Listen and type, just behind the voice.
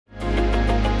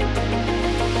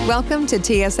Welcome to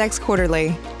TSX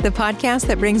Quarterly, the podcast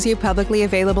that brings you publicly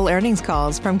available earnings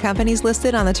calls from companies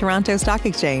listed on the Toronto Stock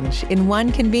Exchange in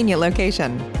one convenient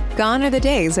location. Gone are the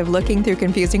days of looking through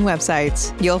confusing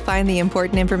websites. You'll find the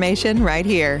important information right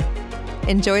here.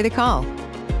 Enjoy the call.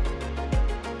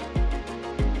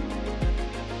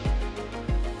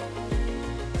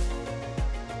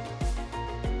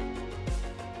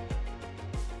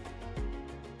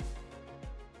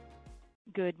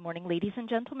 Good morning, ladies and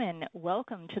gentlemen.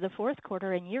 Welcome to the fourth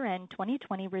quarter and year-end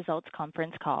 2020 results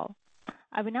conference call.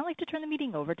 I would now like to turn the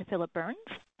meeting over to Philip Burns.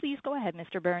 Please go ahead,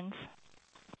 Mr. Burns.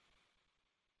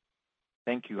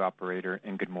 Thank you, operator,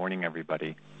 and good morning,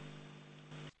 everybody.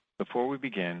 Before we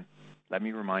begin, let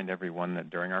me remind everyone that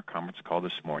during our conference call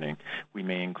this morning, we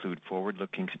may include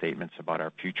forward-looking statements about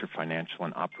our future financial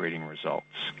and operating results.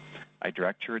 I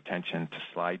direct your attention to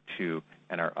slide 2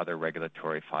 and our other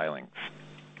regulatory filings.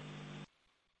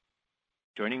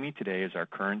 Joining me today is our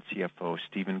current CFO,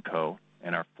 Stephen Coe,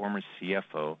 and our former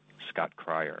CFO, Scott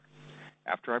Cryer.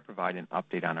 After I provide an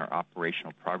update on our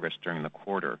operational progress during the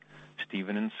quarter,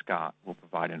 Stephen and Scott will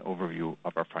provide an overview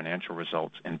of our financial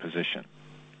results and position.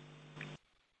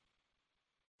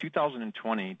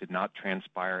 2020 did not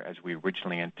transpire as we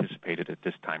originally anticipated at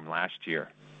this time last year,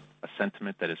 a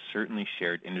sentiment that is certainly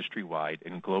shared industry-wide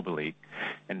and globally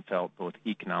and felt both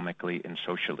economically and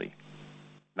socially.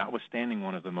 Notwithstanding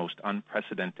one of the most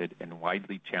unprecedented and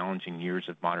widely challenging years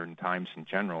of modern times in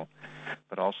general,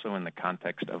 but also in the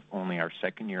context of only our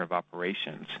second year of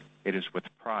operations, it is with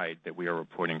pride that we are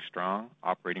reporting strong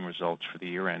operating results for the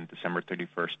year end December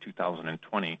 31st,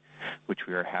 2020, which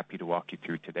we are happy to walk you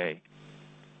through today.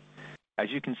 As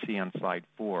you can see on slide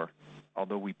 4,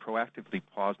 although we proactively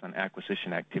paused on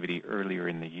acquisition activity earlier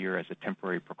in the year as a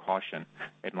temporary precaution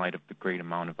in light of the great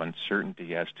amount of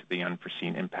uncertainty as to the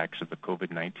unforeseen impacts of the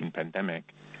COVID-19 pandemic,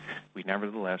 we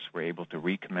nevertheless were able to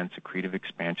recommence accretive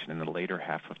expansion in the later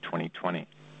half of 2020.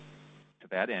 To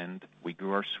that end, we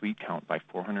grew our suite count by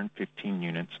 415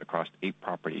 units across 8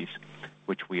 properties,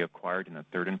 which we acquired in the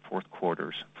third and fourth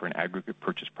quarters for an aggregate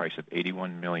purchase price of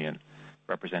 $81 million,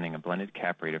 representing a blended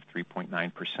cap rate of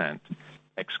 3.9%,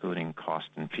 excluding costs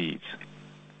and fees.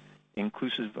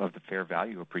 Inclusive of the fair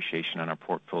value appreciation on our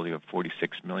portfolio of $46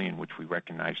 million, which we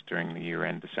recognized during the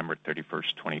year-end December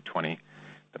 31st, 2020,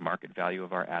 the market value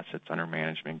of our assets under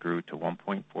management grew to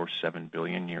 1.47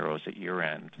 billion euros at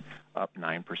year-end, up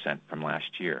 9% from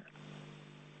last year.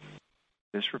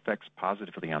 This reflects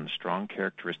positively on the strong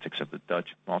characteristics of the Dutch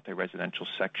multi-residential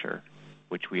sector,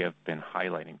 which we have been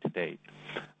highlighting to date,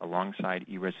 alongside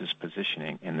ERES's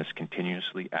positioning in this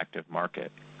continuously active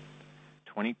market.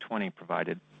 2020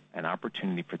 provided an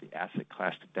opportunity for the asset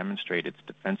class to demonstrate its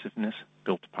defensiveness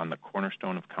built upon the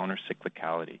cornerstone of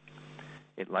countercyclicality.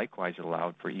 It likewise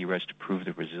allowed for ERES to prove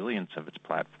the resilience of its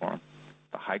platform,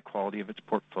 the high quality of its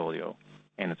portfolio,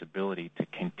 and its ability to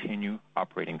continue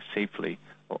operating safely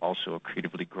while also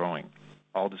accretively growing,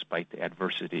 all despite the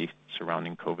adversity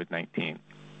surrounding COVID-19.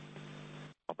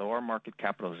 Although our market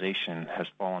capitalization has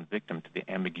fallen victim to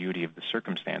the ambiguity of the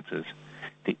circumstances,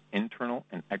 the internal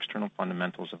and external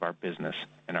fundamentals of our business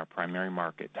and our primary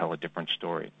market tell a different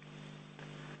story.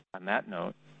 On that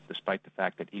note, despite the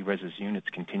fact that ERES's units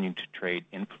continue to trade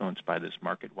influenced by this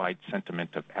market-wide sentiment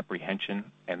of apprehension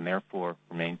and therefore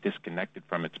remain disconnected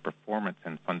from its performance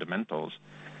and fundamentals,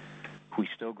 we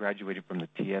still graduated from the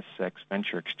TSX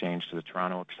Venture Exchange to the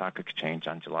Toronto Stock Exchange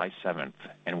on July 7th,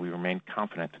 and we remain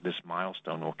confident that this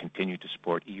milestone will continue to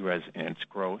support ERES in its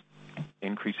growth,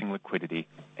 increasing liquidity,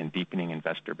 and deepening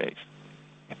investor base.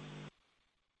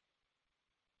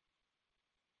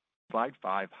 Slide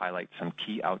 5 highlights some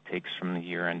key outtakes from the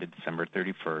year ended December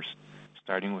 31st,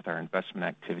 starting with our investment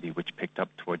activity, which picked up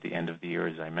toward the end of the year,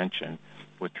 as I mentioned,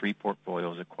 with 3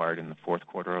 portfolios acquired in the fourth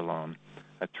quarter alone,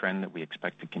 a trend that we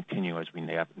expect to continue as we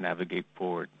navigate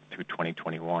forward through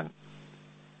 2021.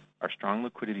 Our strong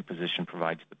liquidity position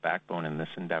provides the backbone in this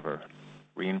endeavor,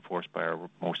 reinforced by our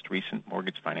most recent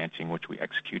mortgage financing, which we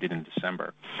executed in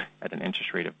December at an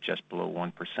interest rate of just below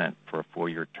 1% for a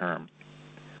 4-year term.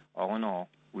 All in all,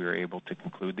 we were able to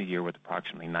conclude the year with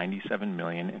approximately 97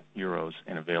 million euros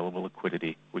in available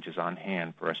liquidity, which is on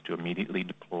hand for us to immediately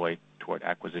deploy toward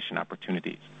acquisition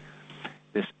opportunities.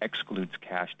 This excludes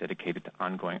cash dedicated to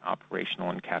ongoing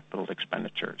operational and capital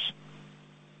expenditures.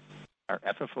 Our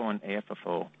FFO and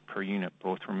AFFO per unit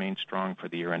both remained strong for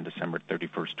the year end December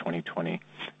 31st, 2020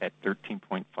 at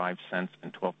 13.5 cents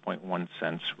and 12.1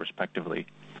 cents respectively.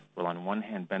 While on one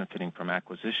hand benefiting from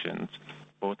acquisitions,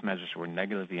 both measures were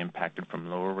negatively impacted from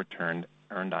lower return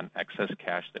earned on excess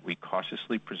cash that we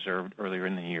cautiously preserved earlier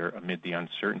in the year amid the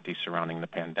uncertainty surrounding the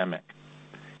pandemic.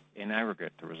 in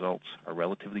aggregate, the results are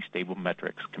relatively stable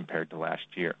metrics compared to last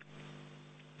year.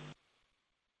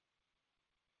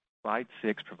 Slide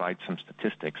 6 provides some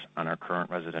statistics on our current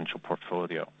residential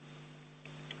portfolio.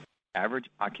 Average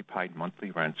occupied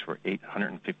monthly rents were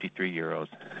 €853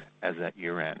 as at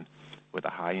year-end, with a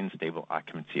high and stable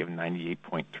occupancy of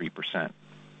 98.3%.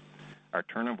 Our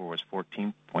turnover was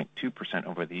 14.2%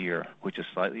 over the year, which is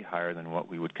slightly higher than what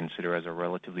we would consider as a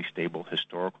relatively stable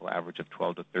historical average of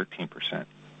 12 to 13%.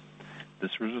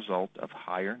 This was a result of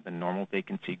higher than normal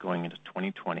vacancy going into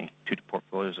 2020 due to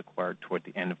portfolios acquired toward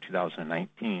the end of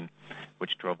 2019,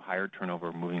 which drove higher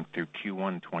turnover moving through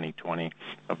Q1 2020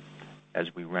 as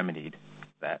we remedied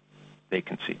that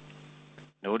vacancy.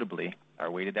 Notably, our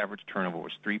weighted average turnover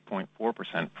was 3.4%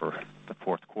 for the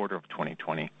fourth quarter of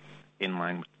 2020, in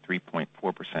line with 3.4%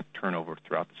 turnover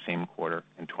throughout the same quarter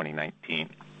in 2019.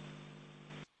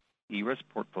 ERE's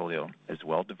portfolio is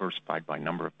well diversified by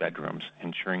number of bedrooms,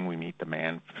 ensuring we meet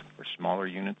demand for smaller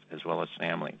units as well as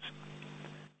families.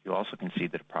 You also can see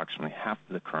that approximately half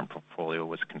of the current portfolio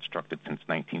was constructed since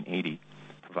 1980,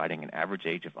 providing an average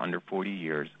age of under 40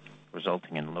 years,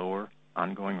 resulting in lower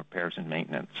ongoing repairs and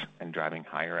maintenance and driving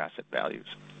higher asset values.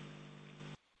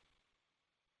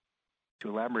 To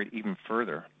elaborate even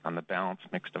further on the balanced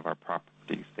mix of our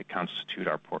properties that constitute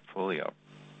our portfolio,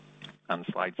 on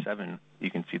slide 7,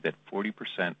 you can see that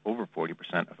over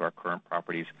 40% of our current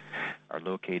properties are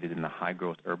located in the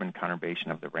high-growth urban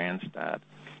conurbation of the Randstad,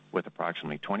 with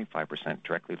approximately 25%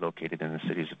 directly located in the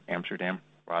cities of Amsterdam,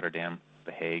 Rotterdam,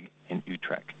 The Hague, and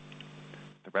Utrecht.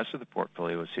 The rest of the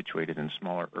portfolio is situated in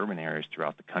smaller urban areas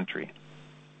throughout the country.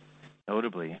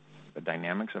 Notably, the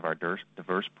dynamics of our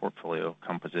diverse portfolio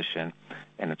composition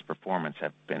and its performance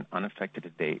have been unaffected to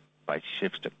date by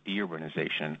shifts to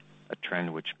deurbanization, a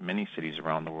trend which many cities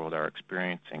around the world are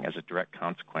experiencing as a direct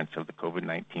consequence of the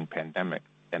COVID-19 pandemic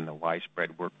and the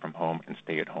widespread work from home and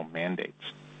stay-at-home mandates.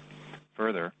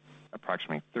 Further,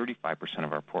 approximately 35%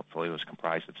 of our portfolio is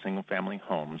comprised of single-family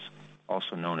homes,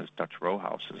 also known as Dutch row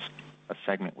houses, a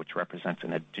segment which represents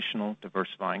an additional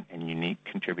diversifying and unique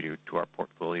contributor to our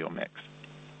portfolio mix.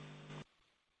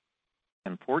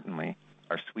 Importantly,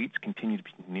 our suites continue to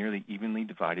be nearly evenly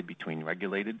divided between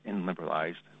regulated and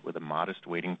liberalized, with a modest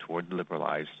weighting toward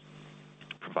liberalized,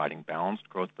 providing balanced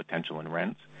growth potential in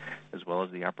rents, as well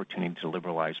as the opportunity to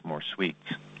liberalize more suites.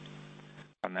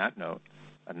 On that note,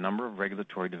 a number of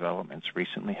regulatory developments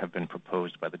recently have been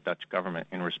proposed by the Dutch government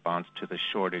in response to the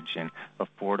shortage in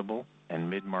affordable and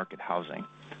mid-market housing,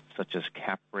 such as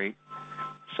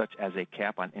a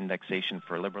cap on indexation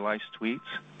for liberalized suites,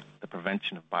 the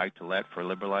prevention of buy-to-let for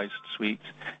liberalized suites,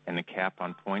 and a cap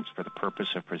on points for the purpose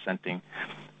of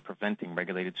preventing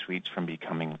regulated suites from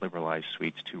becoming liberalized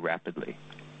suites too rapidly.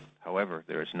 However,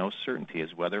 there is no certainty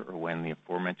as whether or when the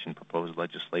aforementioned proposed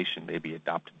legislation may be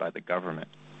adopted by the government.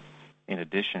 In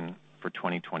addition, for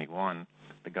 2021,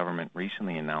 the government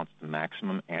recently announced the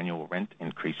maximum annual rent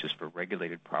increases for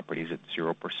regulated properties at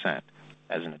 0%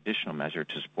 as an additional measure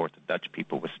to support the Dutch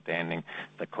people withstanding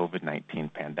the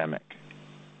COVID-19 pandemic.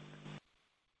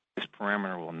 This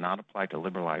parameter will not apply to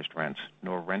liberalized rents,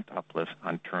 nor rent uplifts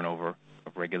on turnover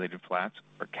of regulated flats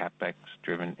or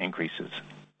CapEx-driven increases,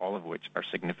 all of which are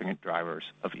significant drivers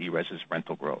of ERES's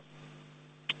rental growth.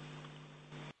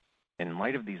 In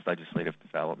light of these legislative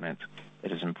developments,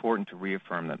 it is important to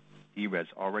reaffirm that ERES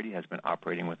already has been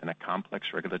operating within a complex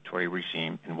regulatory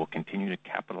regime and will continue to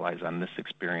capitalize on this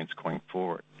experience going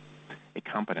forward, a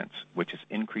competence which is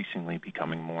increasingly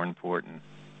becoming more important.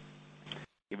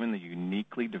 Given the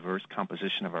uniquely diverse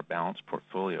composition of our balanced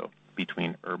portfolio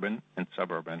between urban and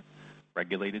suburban,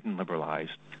 regulated and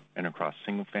liberalized, and across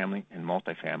single-family and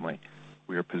multifamily,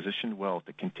 we are positioned well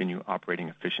to continue operating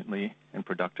efficiently and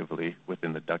productively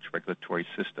within the Dutch regulatory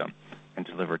system and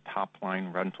deliver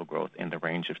top-line rental growth in the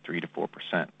range of 3 to 4%.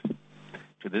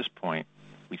 To this point,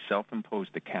 we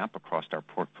self-imposed a cap across our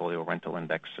portfolio rental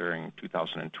index during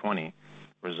 2020,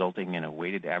 resulting in a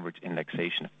weighted average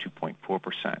indexation of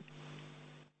 2.4%.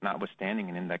 Notwithstanding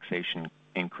an indexation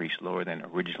increase lower than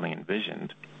originally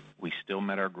envisioned, we still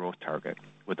met our growth target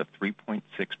with a 3.6%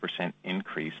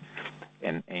 increase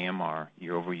in AMR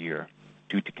year over year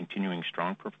due to continuing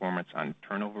strong performance on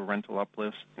turnover rental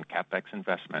uplifts and CapEx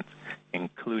investments,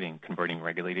 including converting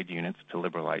regulated units to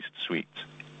liberalized suites.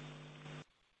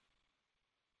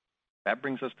 That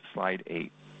brings us to slide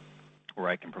 8, where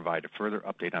I can provide a further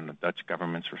update on the Dutch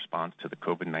government's response to the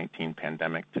COVID-19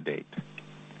 pandemic to date.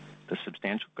 The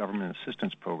substantial government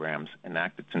assistance programs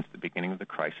enacted since the beginning of the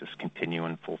crisis continue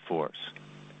in full force.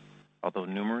 Although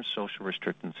numerous social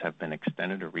restrictions have been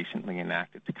extended or recently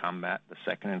enacted to combat the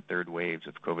second and third waves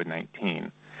of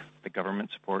COVID-19, the government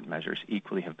support measures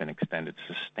equally have been extended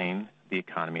to sustain the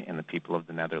economy and the people of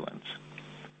the Netherlands.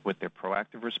 With their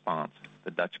proactive response,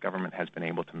 the Dutch government has been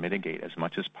able to mitigate as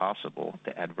much as possible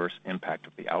the adverse impact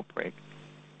of the outbreak.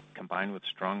 Combined with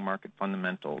strong market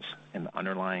fundamentals and the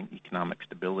underlying economic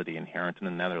stability inherent in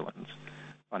the Netherlands,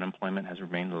 unemployment has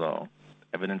remained low,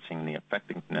 evidencing the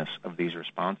effectiveness of these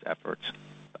response efforts,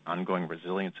 the ongoing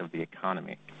resilience of the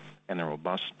economy, and the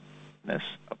robustness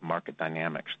of market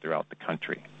dynamics throughout the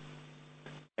country.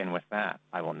 And with that,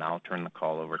 I will now turn the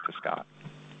call over to Scott.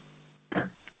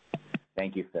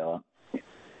 Thank you, Philip.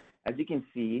 As you can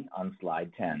see on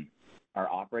slide 10, our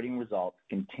operating results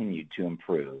continued to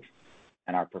improve,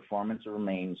 and our performance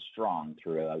remained strong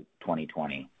throughout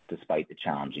 2020, despite the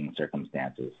challenging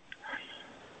circumstances.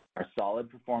 Our solid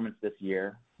performance this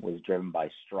year was driven by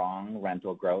strong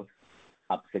rental growth,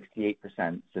 up 68%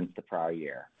 since the prior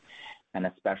year, an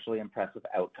especially impressive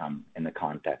outcome in the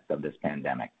context of this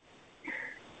pandemic.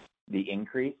 The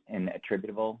increase is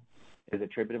attributable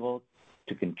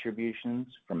to contributions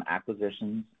from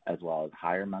acquisitions as well as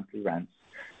higher monthly rents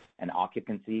and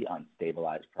occupancy on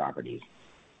stabilized properties.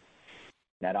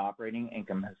 Net operating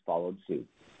income has followed suit,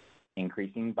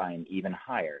 increasing by an even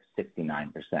higher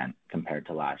 69% compared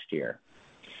to last year,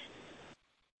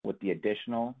 with the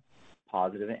additional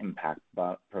positive impact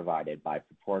provided by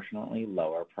proportionally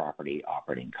lower property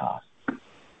operating costs.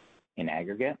 In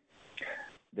aggregate,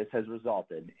 this has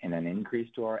resulted in an increase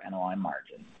to our NOI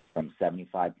margin from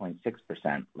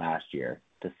 75.6% last year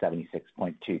to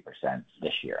 76.2%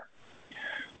 this year,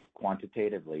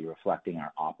 quantitatively reflecting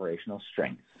our operational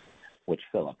strengths, which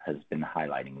Philip has been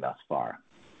highlighting thus far.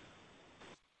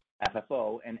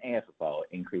 FFO and AFFO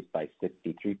increased by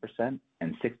 63%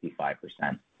 and 65%,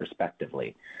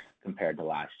 respectively, compared to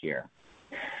last year.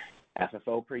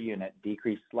 FFO per unit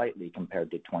decreased slightly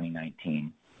compared to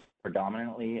 2019,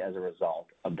 predominantly as a result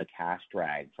of the cash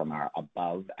drag from our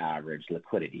above-average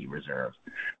liquidity reserve,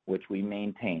 which we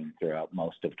maintained throughout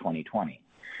most of 2020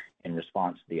 in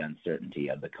response to the uncertainty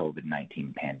of the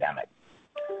COVID-19 pandemic.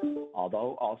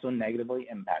 Although also negatively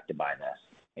impacted by this,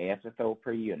 AFFO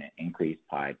per unit increased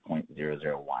by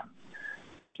 0.001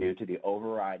 due to the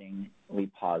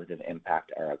overridingly positive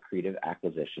impact of our accretive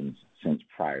acquisitions since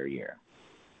prior year.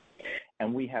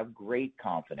 And we have great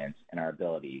confidence in our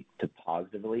ability to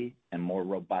positively and more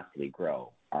robustly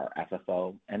grow our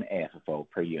FFO and AFFO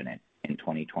per unit in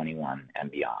 2021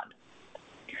 and beyond.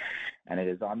 And it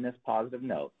is on this positive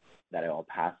note that I will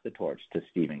pass the torch to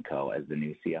Stephen Co as the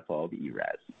new CFO of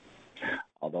ERES.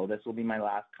 Although this will be my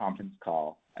last conference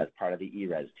call as part of the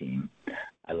ERES team,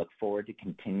 I look forward to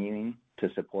continuing to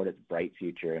support its bright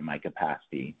future in my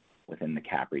capacity within the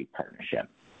CAPREIT partnership.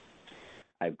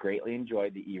 I've greatly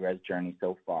enjoyed the ERES journey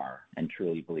so far and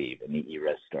truly believe in the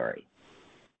ERES story.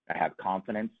 I have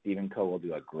confidence Stephen Co will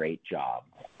do a great job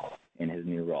in his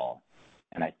new role,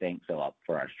 and I thank Philip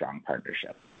for our strong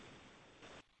partnership.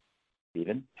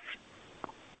 Stephen?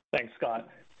 Thanks, Scott.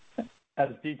 As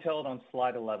detailed on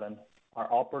slide 11,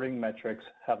 our operating metrics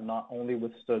have not only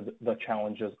withstood the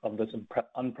challenges of this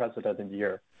unprecedented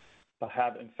year, but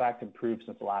have in fact improved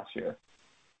since last year.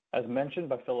 As mentioned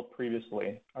by Philip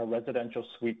previously, our residential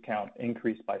suite count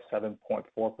increased by 7.4%,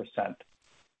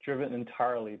 driven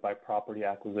entirely by property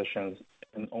acquisitions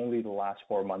in only the last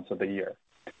 4 months of the year.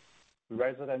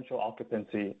 Residential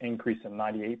occupancy increased to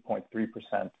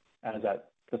 98.3% as at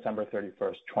December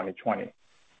 31st, 2020,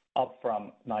 up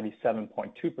from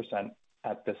 97.2%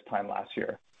 at this time last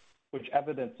year, which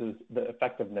evidences the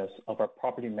effectiveness of our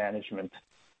property management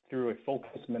through a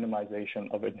focused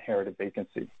minimization of inherited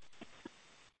vacancy.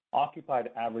 Occupied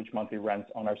average monthly rents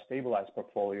on our stabilized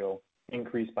portfolio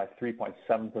increased by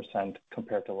 3.7%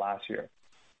 compared to last year,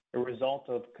 a result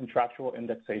of contractual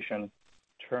indexation,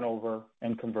 turnover,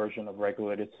 and conversion of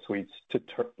regulated suites to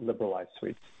liberalized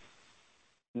suites.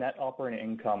 Net operating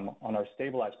income on our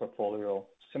stabilized portfolio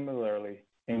similarly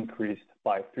increased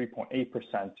by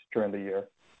 3.8% during the year,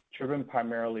 driven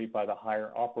primarily by the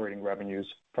higher operating revenues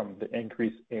from the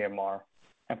increased AMR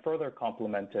and further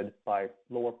complemented by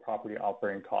lower property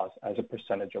operating costs as a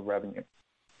percentage of revenue.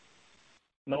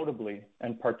 Notably,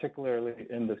 and particularly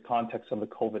in the context of the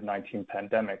COVID-19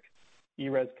 pandemic,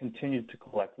 ERES continued to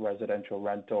collect residential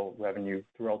rental revenue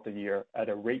throughout the year at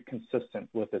a rate consistent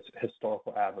with its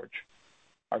historical average.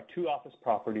 Our 2 office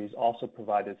properties also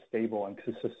provided stable and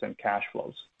consistent cash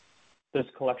flows. This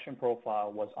collection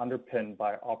profile was underpinned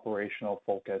by operational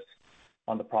focus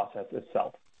on the process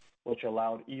itself, which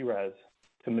allowed ERES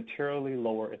to materially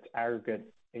lower its aggregate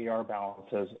AR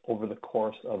balances over the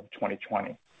course of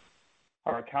 2020.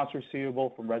 Our accounts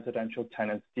receivable from residential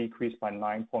tenants decreased by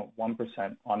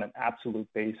 9.1% on an absolute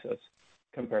basis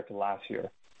compared to last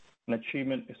year, an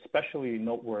achievement especially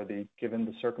noteworthy given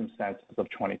the circumstances of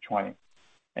 2020,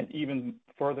 and even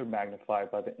further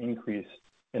magnified by the increase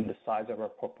in the size of our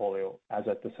portfolio as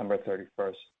at December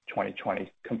 31st,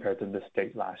 2020, compared to this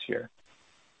date last year.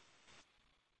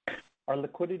 Our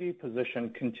liquidity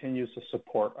position continues to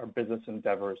support our business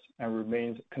endeavors and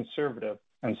remains conservative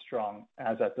and strong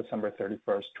as at December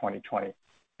 31st, 2020,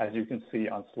 as you can see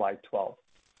on slide 12.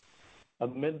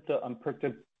 Amid the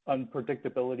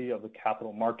unpredictability of the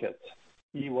capital markets,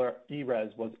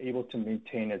 ERES was able to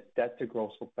maintain its debt to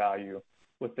gross book value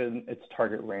within its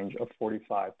target range of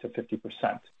 45 to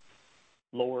 50%,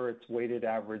 lower its weighted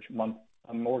average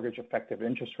mortgage effective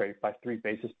interest rate by 3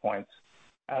 basis points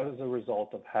as a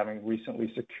result of having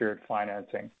recently secured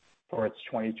financing for its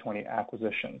 2020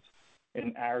 acquisitions,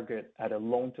 in aggregate at a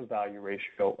loan-to-value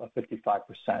ratio of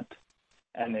 55%,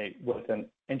 and with an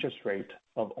interest rate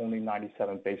of only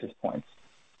 97 basis points,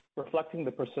 reflecting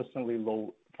the persistently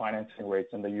low financing rates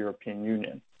in the European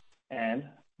Union, and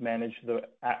manage the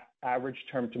average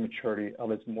term to maturity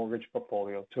of its mortgage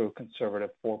portfolio to a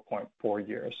conservative 4.4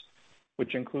 years,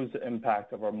 which includes the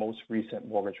impact of our most recent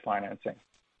mortgage financing.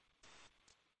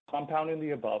 Compounding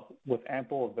the above, with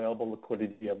ample available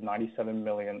liquidity of $97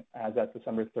 million as at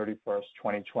December 31st,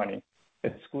 2020,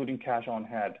 excluding cash on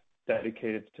hand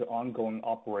dedicated to ongoing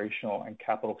operational and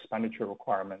capital expenditure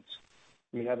requirements,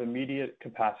 we have immediate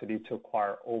capacity to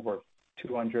acquire over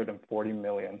 240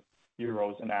 million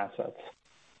euros in assets.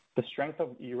 The strength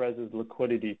of ERES's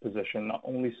liquidity position not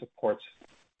only supports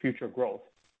future growth,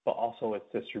 but also its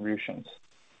distributions.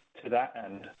 To that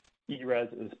end, ERES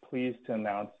is pleased to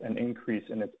announce an increase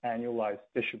in its annualized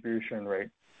distribution rate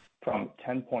from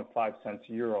 10.5 cents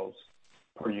euros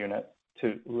per unit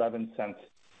to 11 cents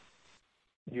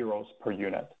euros per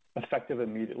unit, effective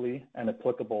immediately and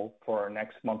applicable for our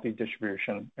next monthly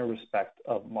distribution in respect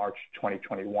of March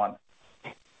 2021.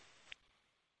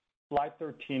 Slide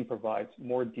 13 provides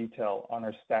more detail on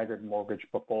our staggered mortgage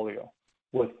portfolio,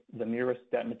 with the nearest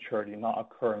debt maturity not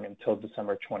occurring until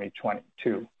December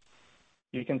 2022.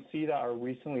 You can see that our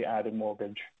recently added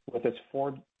mortgage, with its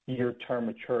 4-year term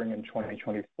maturing in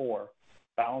 2024,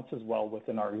 balances well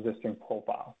within our existing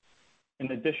profile.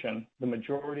 In addition, the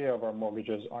majority of our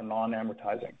mortgages are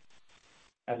non-amortizing.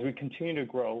 As we continue to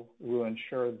grow, we will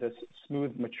ensure this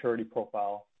smooth maturity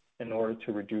profile in order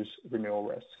to reduce renewal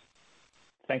risk.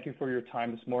 Thank you for your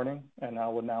time this morning, and I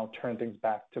will now turn things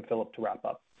back to Philip to wrap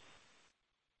up.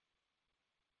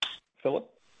 Philip?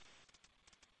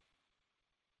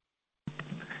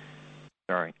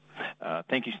 Sorry.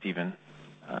 Thank you, Stephen.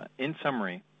 In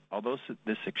summary, although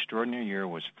this extraordinary year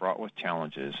was fraught with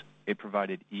challenges, it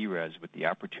provided ERES with the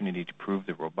opportunity to prove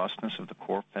the robustness of the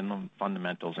core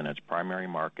fundamentals in its primary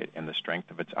market and the strength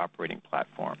of its operating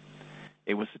platform.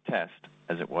 It was a test,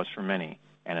 as it was for many,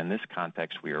 and in this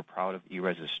context, we are proud of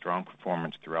ERES's strong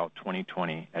performance throughout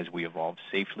 2020 as we evolved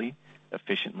safely,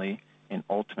 efficiently, and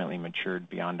ultimately matured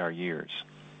beyond our years.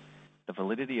 The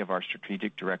validity of our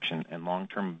strategic direction and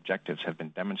long-term objectives have been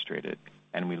demonstrated,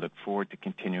 and we look forward to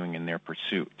continuing in their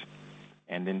pursuit.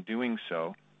 And in doing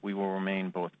so, we will remain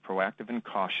both proactive and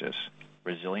cautious,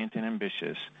 resilient and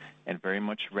ambitious, and very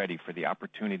much ready for the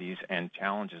opportunities and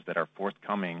challenges that are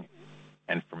forthcoming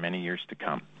and for many years to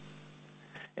come.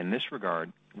 In this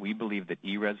regard, we believe that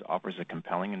ERES offers a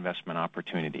compelling investment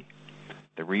opportunity.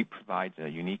 The REIT provides a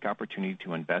unique opportunity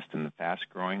to invest in the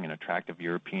fast-growing and attractive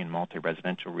European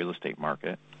multi-residential real estate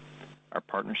market. Our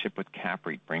partnership with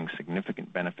CAPREIT brings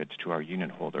significant benefits to our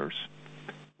unit holders.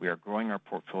 We are growing our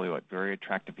portfolio at very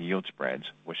attractive yield spreads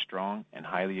with strong and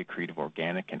highly accretive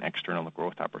organic and external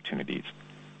growth opportunities.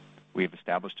 We have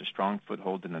established a strong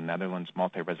foothold in the Netherlands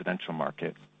multi-residential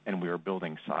market, and we are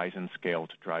building size and scale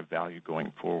to drive value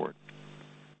going forward.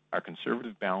 Our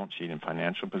conservative balance sheet and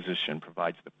financial position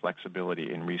provides the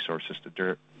flexibility and resources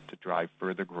to drive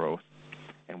further growth,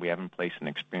 and we have in place an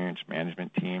experienced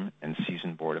management team and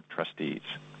seasoned board of trustees.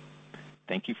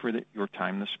 Thank you for your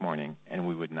time this morning, and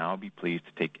we would now be pleased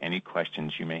to take any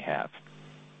questions you may have.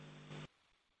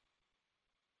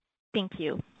 Thank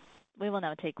you. We will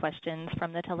now take questions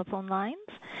from the telephone lines.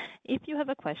 If you have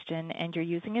a question and you're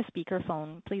using a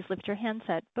speakerphone, please lift your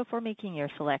handset before making your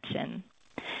selection.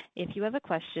 If you have a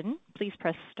question, please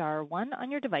press star 1 on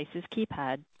your device's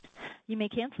keypad. You may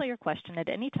cancel your question at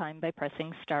any time by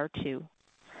pressing star 2.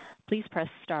 Please press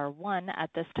star 1 at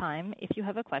this time if you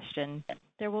have a question.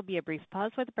 There will be a brief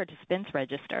pause while the participants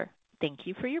register. Thank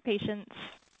you for your patience.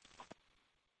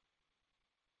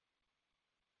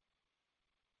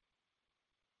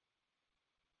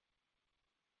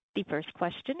 The first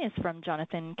question is from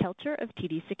Jonathan Kelcher of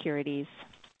TD Securities.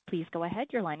 Please go ahead.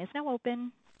 Your line is now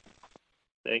open.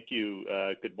 Thank you.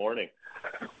 Good morning.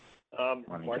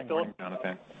 Morning, Philip.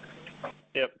 Jonathan.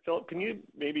 Yeah, Philip, can you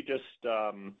maybe just,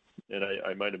 and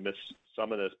I might have missed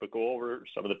some of this, but go over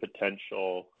some of the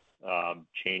potential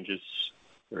changes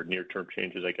or near-term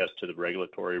changes, I guess, to the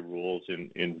regulatory rules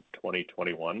in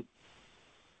 2021?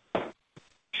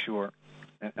 Sure.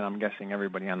 And I'm guessing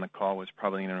everybody on the call was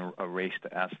probably in a race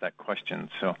to ask that question.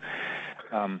 So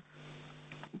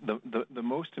the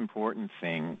most important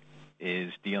thing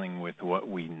is dealing with what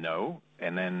we know,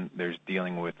 and then there's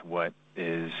dealing with what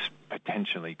is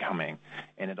potentially coming.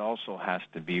 And it also has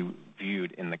to be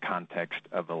viewed in the context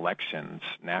of elections,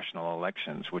 national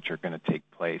elections, which are going to take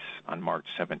place on March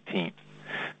 17th.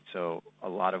 So a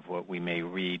lot of what we may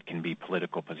read can be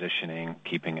political positioning,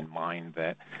 keeping in mind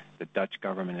that the Dutch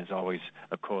government is always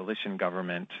a coalition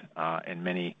government, and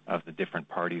many of the different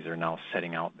parties are now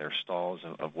setting out their stalls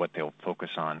of what they'll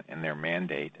focus on in their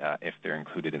mandate if they're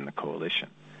included in the coalition.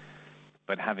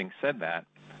 But having said that,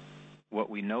 what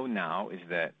we know now is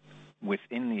that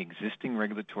within the existing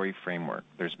regulatory framework,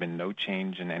 there's been no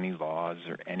change in any laws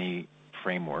or any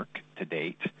framework to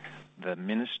date. The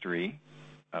Ministry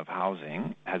of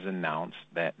Housing has announced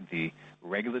that the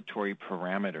regulatory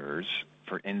parameters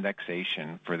for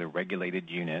indexation for the regulated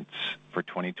units for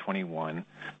 2021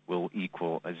 will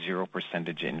equal a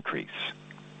 0% increase.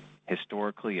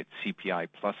 Historically, it's CPI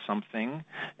plus something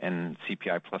and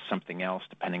CPI plus something else,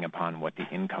 depending upon what the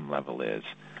income level is.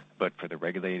 But for the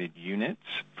regulated units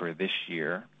for this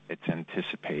year, it's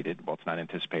anticipated, well, it's not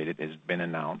anticipated, it's been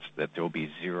announced that there will be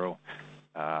zero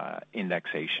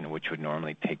indexation, which would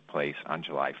normally take place on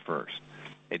July 1st.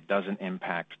 It doesn't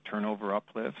impact turnover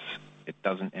uplifts, it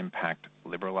doesn't impact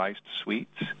liberalized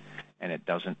suites, and it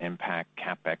doesn't impact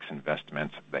CapEx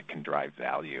investments that can drive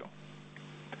value.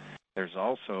 There's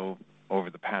also, over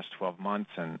the past 12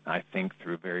 months, and I think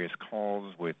through various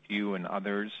calls with you and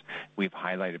others, we've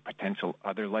highlighted potential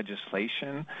other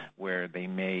legislation where they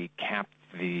may cap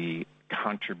the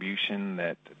contribution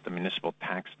that the municipal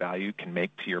tax value can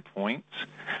make to your points.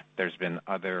 There's been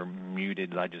other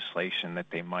muted legislation that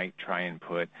they might try and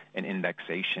put an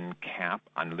indexation cap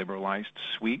on liberalized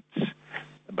suites,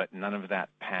 but none of that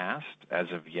passed as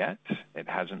of yet. It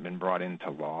hasn't been brought into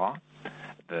law.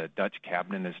 The Dutch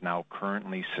cabinet is now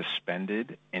currently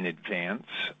suspended in advance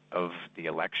of the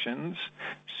elections,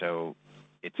 so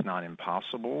it's not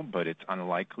impossible, but it's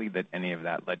unlikely that any of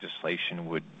that legislation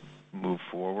would move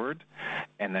forward.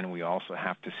 And then we also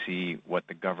have to see what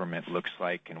the government looks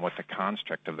like and what the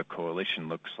construct of the coalition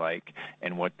looks like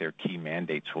and what their key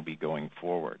mandates will be going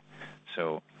forward.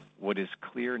 So what is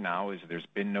clear now is there's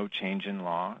been no change in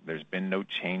law. There's been no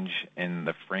change in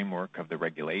the framework of the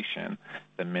regulation.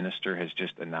 The minister has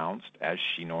just announced, as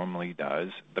she normally does,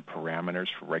 the parameters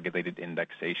for regulated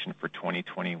indexation for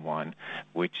 2021,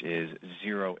 which is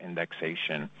zero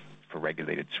indexation for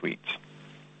regulated suites.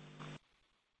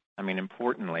 I mean,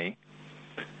 importantly,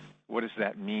 what does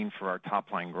that mean for our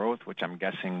top-line growth, which I'm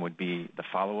guessing would be the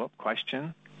follow-up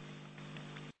question?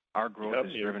 Our growth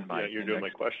is driven by... Yeah, you're doing my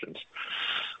questions.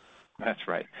 That's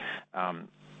right.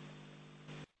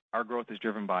 Our growth is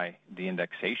driven by the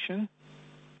indexation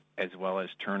as well as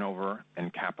turnover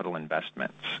and capital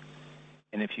investments.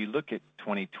 And if you look at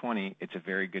 2020, it's a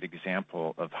very good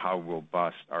example of how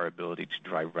robust our ability to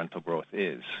drive rental growth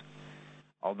is.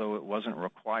 Although it wasn't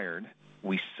required,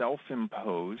 we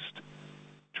self-imposed,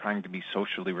 trying to be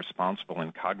socially responsible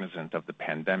and cognizant of the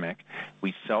pandemic,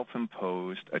 we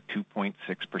self-imposed a 2.6%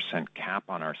 cap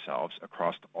on ourselves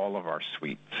across all of our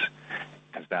suites,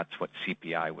 because that's what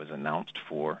CPI was announced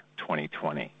for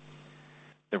 2020.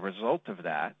 The result of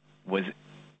that was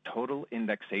total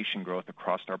indexation growth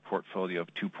across our portfolio of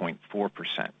 2.4%.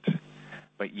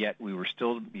 But yet we were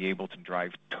still be able to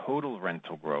drive total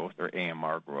rental growth, or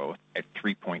AMR growth, at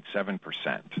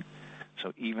 3.7%.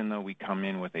 So even though we come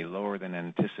in with a lower than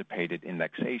anticipated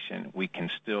indexation, we can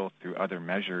still, through other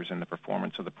measures in the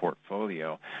performance of the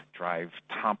portfolio, drive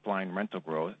top-line rental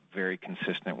growth very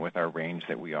consistent with our range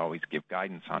that we always give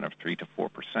guidance on of 3 to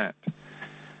 4%.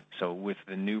 So with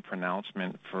the new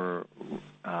pronouncement for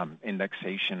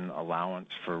indexation allowance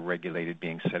for regulated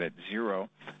being set at 0,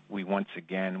 we once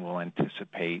again will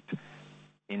anticipate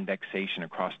indexation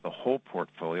across the whole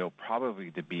portfolio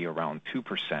probably to be around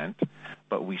 2%,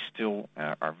 but we still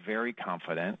are very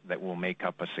confident that we'll make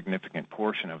up a significant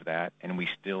portion of that, and we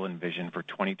still envision for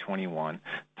 2021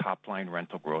 top-line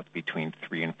rental growth between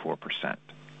 3 and 4%.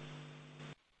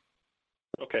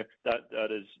 Okay, that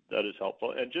is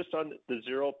helpful. And just on the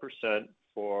 0%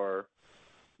 for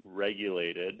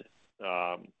regulated,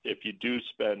 if you do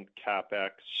spend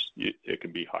CapEx, it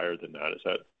can be higher than that.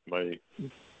 Am I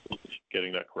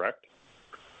getting that correct?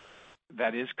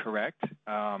 That is correct.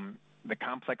 The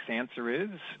complex answer is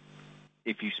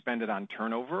If you spend it on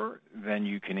turnover, then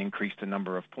you can increase the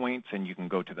number of points and you can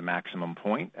go to the maximum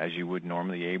point as you would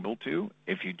normally able to.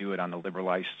 If you do it on a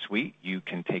liberalized suite, you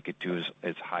can take it to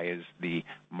as high as the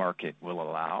market will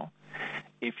allow.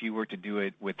 If you were to do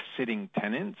it with sitting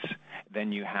tenants,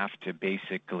 then you have to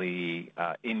basically,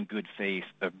 in good faith,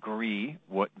 agree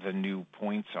what the new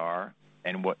points are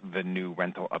and what the new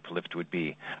rental uplift would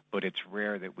be. But it's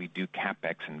rare that we do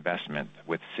CapEx investment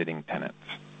with sitting tenants.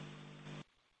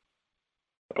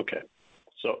 Okay.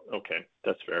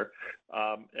 That's fair.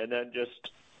 And then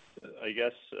just, I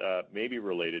guess, maybe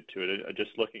related to it,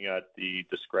 just looking at the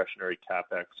discretionary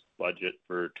CapEx budget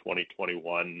for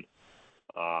 2021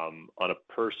 on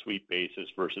a per suite basis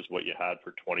versus what you had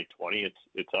for 2020,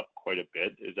 it's up quite a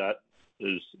bit. Is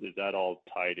that all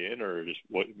tied in, or just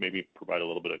maybe provide a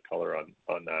little bit of color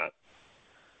on that?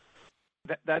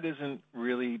 That isn't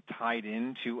really tied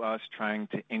into us trying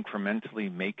to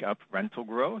incrementally make up rental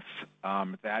growth.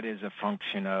 That is a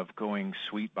function of going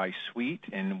suite by suite,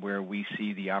 and where we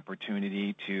see the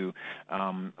opportunity to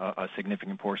a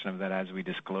significant portion of that, as we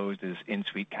disclosed, is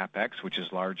in-suite CapEx, which is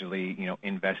largely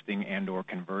investing and/or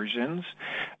conversions.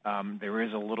 There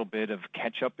is a little bit of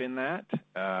catch-up in that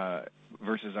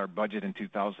versus our budget in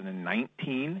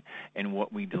 2019 and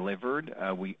what we delivered.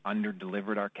 We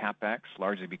under-delivered our CapEx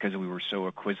largely because we were so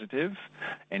acquisitive.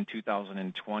 In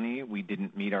 2020, we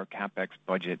didn't meet our CapEx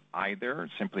budget either,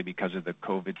 simply because of the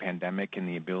COVID pandemic and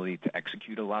the ability to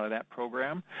execute a lot of that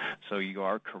program. So you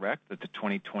are correct that the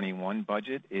 2021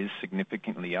 budget is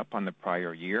significantly up on the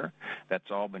prior year. That's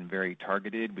all been very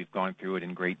targeted. We've gone through it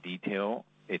in great detail.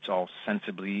 It's all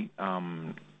sensibly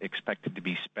expected to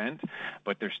be spent,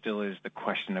 but there still is the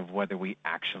question of whether we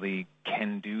actually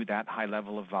can do that high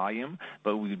level of volume,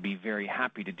 but we would be very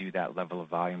happy to do that level of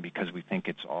volume because we think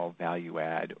it's all value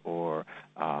add or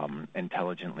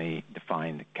intelligently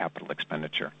defined capital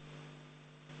expenditure.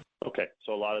 Okay,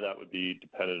 so a lot of that would be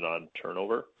dependent on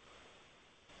turnover?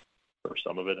 Or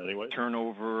some of it anyway?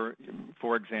 Turnover,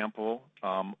 for example,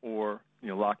 or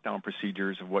lockdown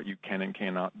procedures of what you can and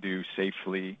cannot do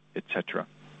safely, etc.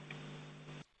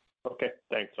 Okay,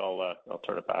 thanks. I'll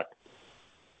turn it back.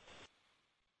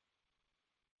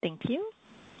 Thank you.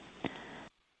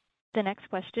 The next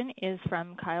question is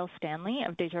from Kyle Stanley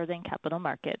of Desjardins Capital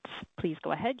Markets. Please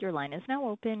go ahead. Your line is now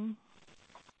open.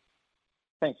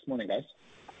 Thanks. Morning, guys.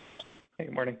 Hey,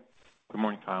 good morning. Good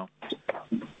morning, Kyle.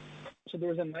 So there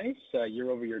was a nice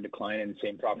year-over-year decline in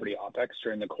same property OPEX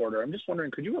during the quarter. I'm just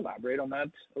wondering, could you elaborate on that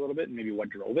a little bit and maybe what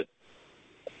drove it?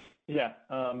 Yeah,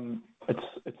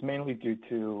 it's mainly due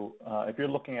to if you're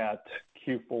looking at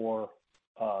Q4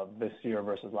 this year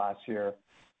versus last year,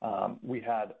 we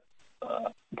had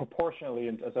proportionally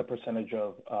as a percentage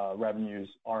of revenues,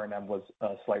 R&M was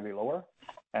slightly lower,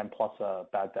 and plus a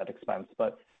bad debt expense.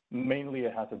 But mainly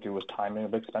it has to do with timing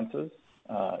of expenses.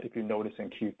 If you notice in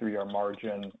Q3, our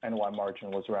NOI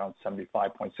margin was around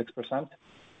 75.6%,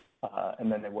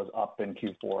 and then it was up in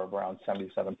Q4 of around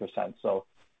 77%. So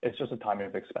it's just a timing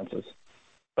of expenses.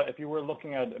 But if you were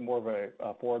looking at more of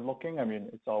a forward-looking, I mean,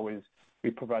 it's always, we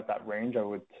provide that range. I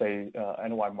would say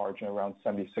NOI margin around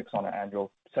 76% on an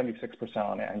annual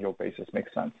basis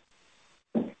makes sense.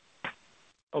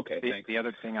 Okay, thanks. The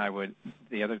other thing I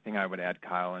would add,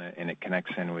 Kyle, and it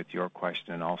connects in with your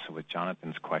question and also with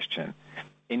Jonathan's question,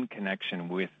 in connection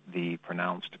with the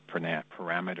pronounced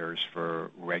parameters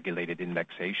for regulated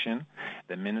indexation,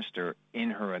 the minister,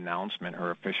 in her announcement,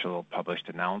 her official published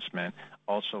announcement,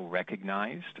 also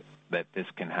recognized that this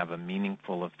can have a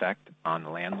meaningful effect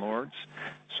on landlords.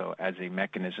 So as a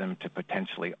mechanism to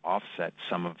potentially offset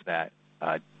some of that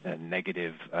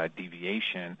negative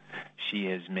deviation, she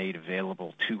has made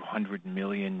available 200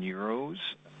 million euros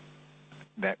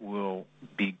that will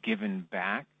be given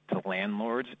back to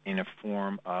landlords in a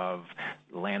form of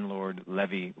landlord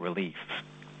levy relief.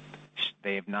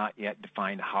 They have not yet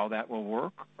defined how that will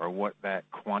work or what that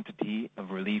quantity of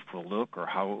relief will look or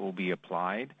how it will be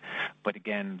applied. But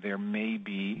again, there may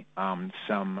be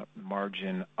some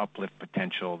margin uplift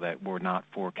potential that we're not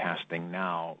forecasting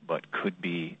now, but could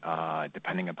be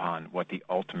depending upon what the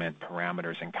ultimate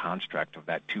parameters and construct of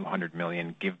that 200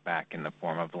 million give back in the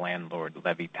form of landlord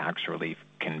levy tax relief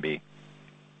can be.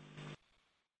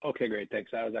 Okay, great.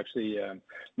 Thanks. That was actually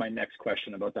my next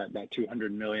question about that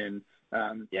 200 million.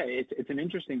 Yeah, it's an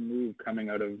interesting move coming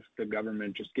out of the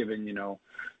government, just given,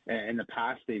 in the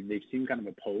past they've seemed kind of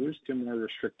opposed to more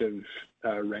restrictive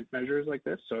rent measures like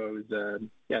this. So it was,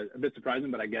 a bit surprising,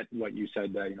 but I get what you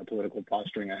said, political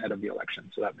posturing ahead of the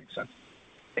election. So that makes sense.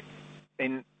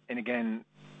 And again,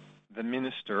 the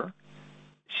minister,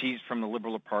 she's from the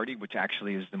Liberal Party, which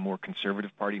actually is the more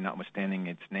conservative party, notwithstanding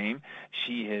its name.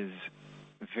 She has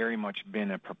very much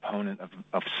been a proponent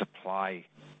of supply.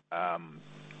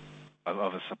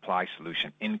 Of a supply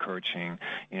solution, encouraging,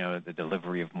 the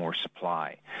delivery of more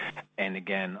supply. And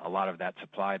again, a lot of that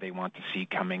supply they want to see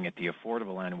coming at the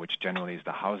affordable end, which generally is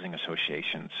the housing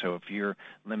association. So if you're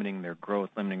limiting their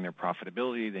growth, limiting their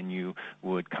profitability, then you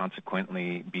would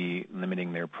consequently be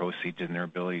limiting their proceeds and their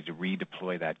ability to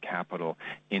redeploy that capital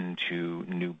into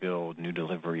new build, new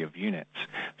delivery of units.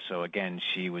 So again,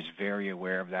 she was very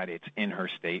aware of that. It's in her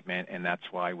statement, and that's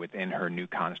why within her new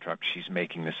construct, she's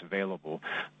making this available.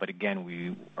 But again,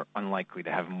 we are unlikely to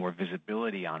have more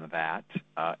visibility on that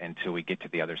until we get to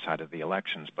the other side of the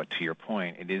elections. But to your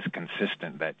point, it is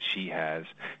consistent that she has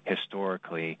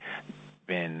historically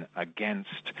been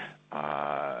against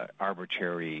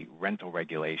arbitrary rental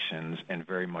regulations and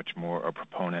very much more a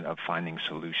proponent of finding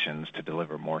solutions to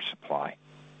deliver more supply.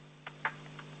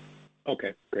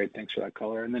 Okay, great. Thanks for that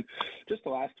color. And then just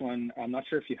the last one, I'm not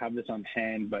sure if you have this on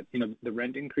hand, but the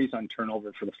rent increase on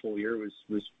turnover for the full year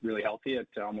was really healthy at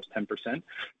almost 10%. Do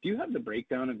you have the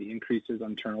breakdown of the increases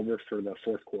on turnover for the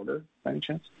fourth quarter by any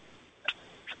chance?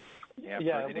 Yeah,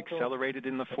 it accelerated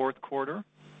in the fourth quarter.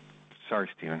 Sorry,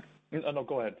 Stephen. No,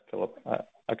 go ahead, Philip.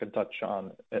 I can touch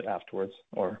on it afterwards.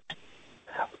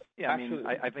 Yeah,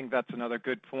 I think that's another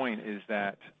good point is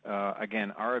that,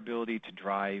 again, our ability to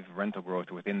drive rental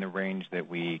growth within the range that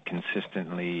we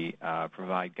consistently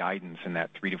provide guidance in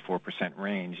that 3 to 4%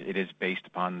 range, it is based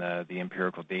upon the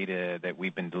empirical data that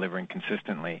we've been delivering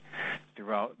consistently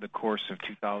throughout the course of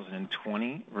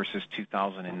 2020 versus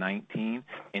 2019.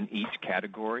 In each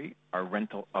category, our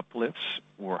rental uplifts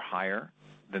were higher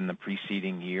than the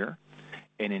preceding year.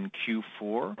 And in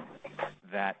Q4,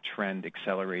 that trend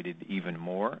accelerated even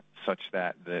more, such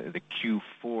that the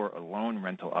Q4 alone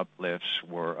rental uplifts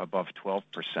were above 12%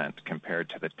 compared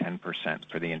to the 10%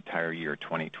 for the entire year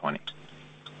 2020.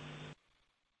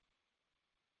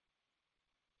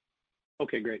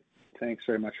 Okay, great. Thanks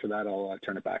very much for that. I'll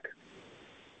turn it back.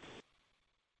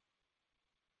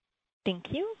 Thank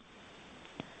you.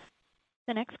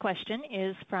 The next question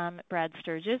is from Brad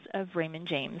Sturges of Raymond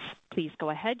James. Please go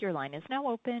ahead. Your line is now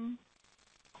open.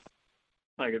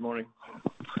 Hi, good morning.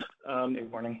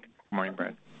 Good morning. Good morning,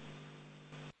 Brad.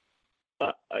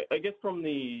 I guess from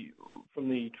the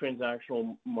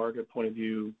transactional market point of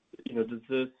view, does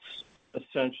this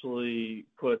essentially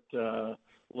put a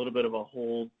little bit of a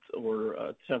hold or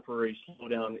a temporary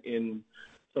slowdown in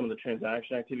some of the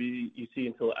transaction activity you see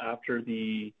until after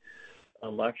the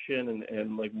election,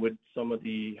 and like would some of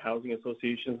the housing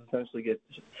associations essentially get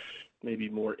maybe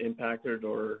more impacted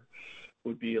or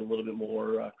would be a little bit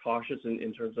more cautious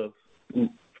in terms of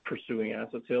pursuing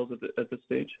asset sales at this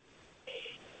stage?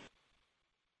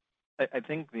 I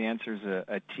think the answer is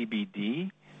a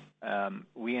TBD.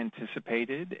 We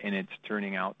anticipated, and it's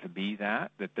turning out to be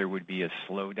that there would be a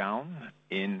slowdown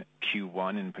in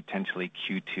Q1 and potentially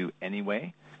Q2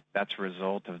 anyway. That's a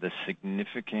result of the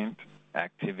significant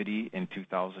activity in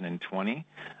 2020.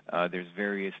 There's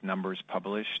various numbers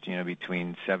published,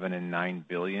 between 7 and 9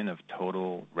 billion of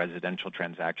total residential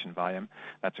transaction volume.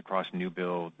 That's across new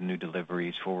build, new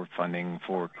deliveries, forward funding,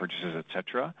 forward purchases,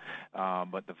 etc.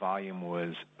 But the volume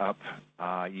was up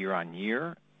year on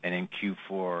year, and in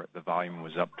Q4 the volume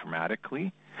was up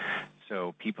dramatically.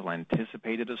 So people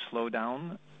anticipated a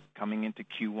slowdown coming into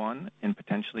Q1 and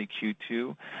potentially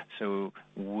Q2. So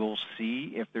we'll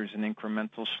see if there's an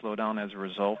incremental slowdown as a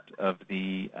result of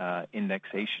the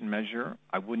indexation measure.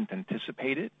 I wouldn't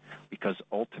anticipate it because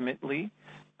ultimately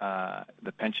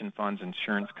the pension funds,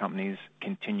 insurance companies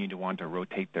continue to want to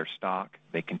rotate their stock.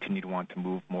 They continue to want to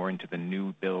move more into the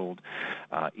new build,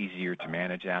 easier to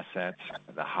manage assets.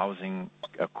 The housing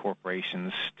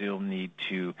corporations still need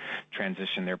to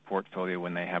transition their portfolio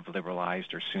when they have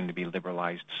liberalized or soon to be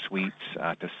liberalized suites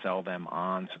to sell them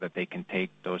on so that they can take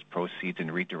those proceeds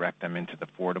and redirect them into the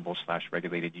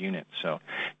affordable/regulated units. So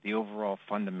the overall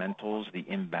fundamentals, the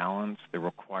imbalance, the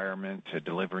requirement to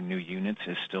deliver new units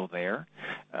is still there.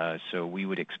 So we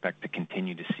would expect to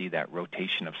continue to see that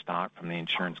rotation of stock from the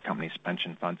insurance companies,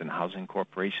 pension funds, and housing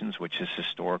corporations, which has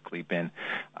historically been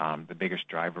the biggest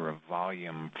driver of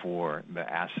volume for the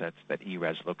assets that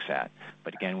ERES looks at.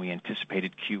 But again, we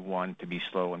anticipated Q1 to be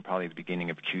slow and probably the beginning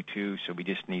of Q2, so we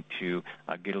just need to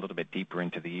get a little bit deeper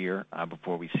into the year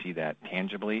before we see that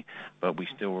tangibly. But we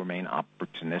still remain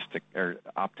optimistic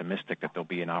that there'll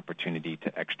be an opportunity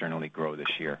to externally grow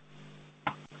this year.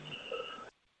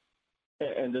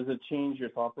 And does it change your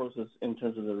thought process in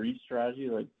terms of the REIT strategy?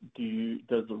 Like,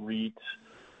 does the REIT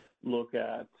look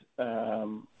at a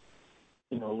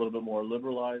little bit more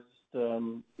liberalized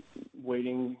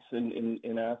weightings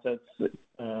in assets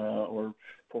or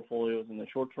portfolios in the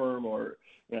short term, or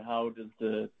how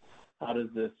does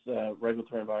this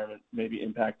regulatory environment maybe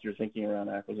impact your thinking around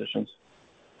acquisitions?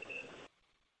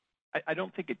 I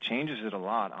don't think it changes it a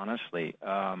lot, honestly.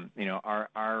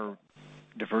 Our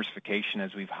diversification,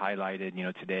 as we've highlighted,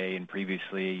 today and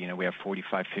previously, we have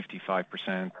 45,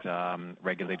 55%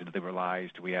 regulated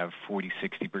liberalized. We have 40,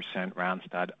 60%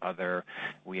 Randstad other.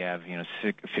 We have,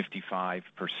 55%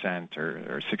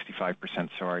 or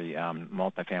 65%,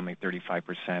 multifamily,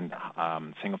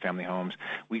 35% single family homes.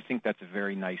 We think that's a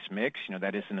very nice mix.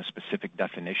 That isn't a specific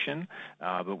definition,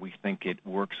 but we think it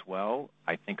works well.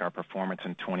 I think our performance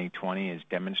in 2020 is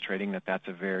demonstrating that that's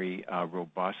a very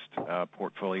robust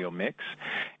portfolio mix.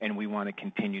 And we want to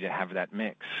continue to have that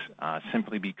mix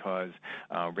simply because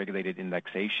regulated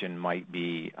indexation might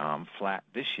be flat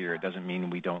this year. It doesn't mean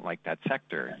we don't like that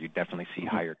sector. You definitely see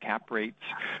higher cap rates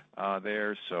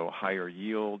there, so higher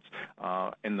yields.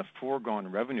 And the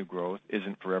foregone revenue growth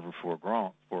isn't forever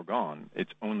foregone.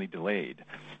 It's only delayed.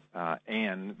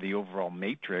 And the overall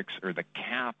matrix or the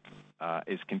cap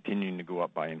is continuing to go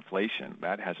up by inflation.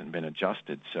 That hasn't been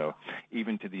adjusted. So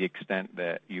even to the extent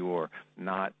that you're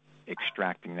not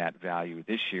extracting that value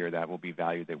this year, that will be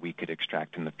value that we could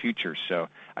extract in the future. So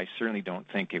I certainly don't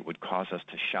think it would cause us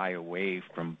to shy away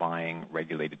from buying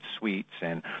regulated suites.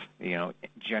 And,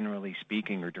 generally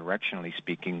speaking or directionally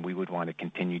speaking, we would want to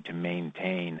continue to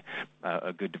maintain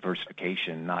a good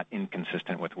diversification, not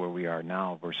inconsistent with where we are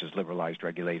now versus liberalized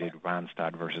regulated,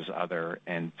 Randstad versus other,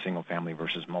 and single family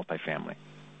versus multifamily.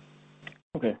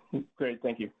 Okay, great.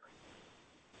 Thank you.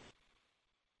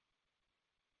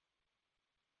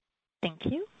 Thank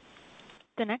you.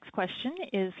 The next question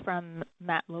is from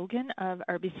Matt Logan of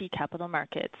RBC Capital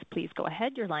Markets. Please go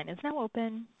ahead. Your line is now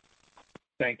open.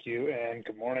 Thank you, and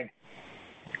good morning.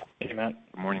 Hey, Matt.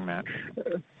 Good morning, Matt.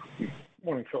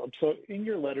 Morning, Philip. So in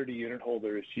your letter to unit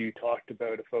holders, you talked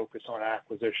about a focus on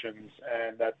acquisitions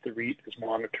and that the REIT is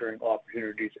monitoring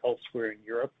opportunities elsewhere in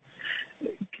Europe.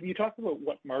 Can you talk about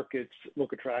what markets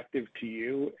look attractive to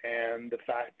you and the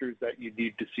factors that you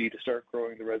need to see to start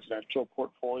growing the residential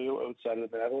portfolio outside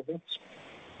of the Netherlands?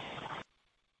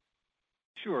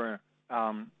 Sure.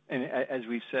 And as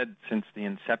we've said since the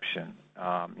inception,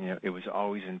 it was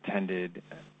always intended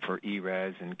for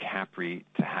ERES and CAPREIT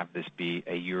to have this be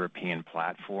a European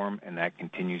platform, and that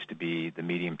continues to be the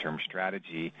medium-term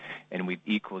strategy. And we've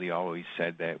equally always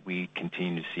said that we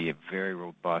continue to see a very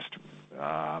robust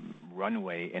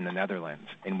runway in the Netherlands,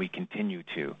 and we continue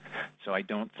to. So I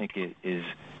don't think it is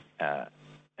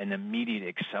an immediate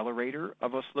accelerator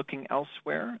of us looking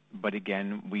elsewhere, but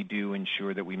again, we do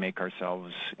ensure that we make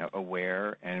ourselves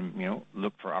aware and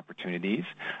look for opportunities.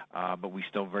 But we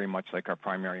still very much like our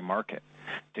primary market.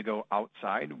 To go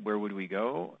outside, where would we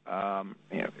go?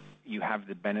 You have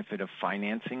the benefit of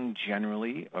financing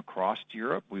generally across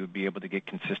Europe. We would be able to get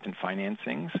consistent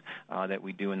financings that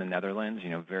we do in the Netherlands.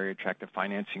 Very attractive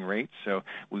financing rates. So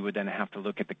we would then have to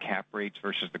look at the cap rates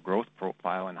versus the growth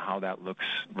profile and how that looks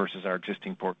versus our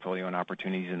existing portfolio and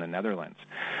opportunities in the Netherlands.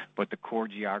 But the core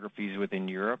geographies within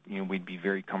Europe, we'd be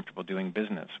very comfortable doing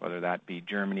business, whether that be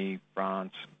Germany,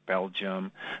 France,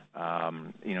 Belgium.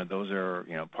 Those are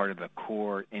part of the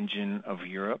core engine of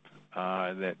Europe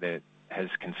that has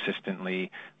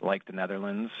consistently, like the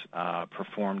Netherlands,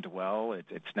 performed well.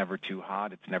 It's never too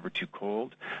hot. It's never too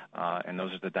cold. And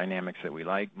those are the dynamics that we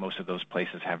like. Most of those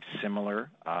places have similar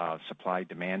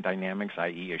supply-demand dynamics,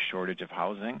 i.e. a shortage of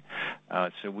housing.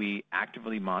 So we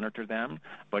actively monitor them,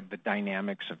 but the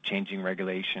dynamics of changing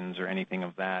regulations or anything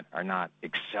of that are not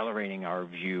accelerating our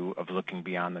view of looking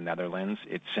beyond the Netherlands.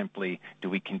 It's simply, do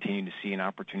we continue to see an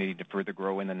opportunity to further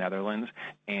grow in the Netherlands?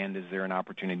 And is there an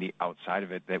opportunity outside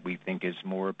of it that we think is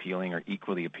more appealing or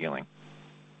equally appealing?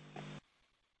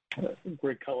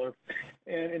 Great color.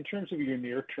 And in terms of your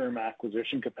near-term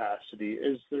acquisition capacity,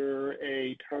 is there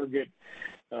a target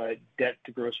debt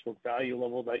to gross book value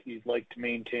level that you'd like to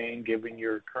maintain given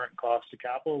your current cost of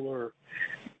capital, or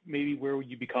maybe where would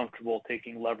you be comfortable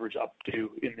taking leverage up to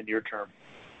in the near term?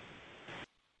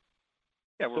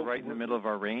 Yeah, we're right in the middle of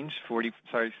our range.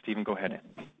 Sorry, Stephen, go ahead.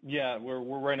 Yeah, we're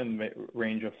right in the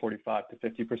range of 45 to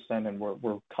 50%, and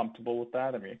we're comfortable with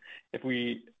that. I mean, if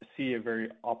we see a very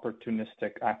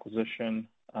opportunistic acquisition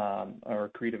or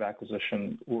accretive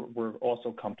acquisition, we're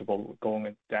also comfortable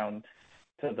going down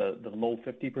to the low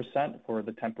 50% for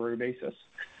the temporary basis.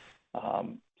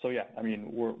 So yeah, I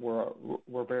mean,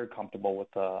 we're very comfortable with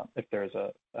if there's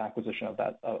a acquisition of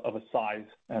that of a size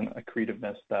and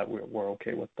accretiveness that we're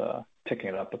okay with ticking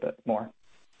it up a bit more.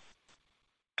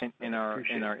 In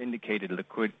our indicated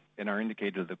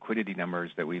liquidity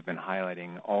numbers that we've been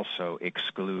highlighting also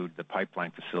exclude the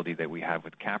pipeline facility that we have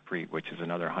with CAPREIT, which is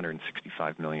another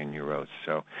 165 million euros.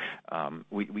 So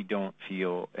we don't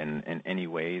feel in any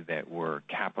way that we're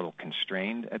capital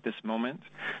constrained at this moment.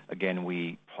 Again,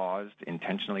 we paused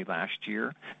intentionally last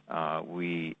year.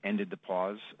 We ended the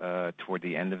pause toward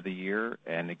the end of the year,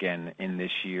 and again in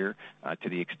this year, to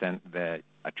the extent that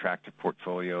attractive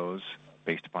portfolios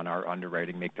based upon our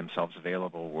underwriting make themselves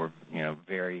available, we're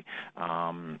very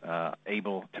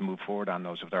able to move forward on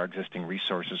those with our existing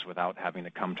resources without having to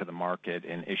come to the market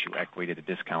and issue equity at a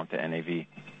discount to NAV.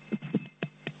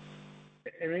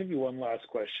 And maybe one last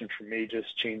question for me, just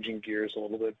changing gears a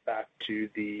little bit back to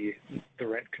the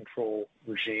rent control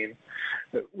regime.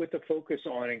 With the focus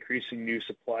on increasing new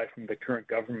supply from the current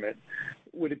government,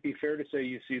 would it be fair to say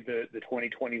you see the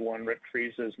 2021 rent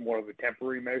freeze as more of a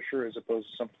temporary measure as opposed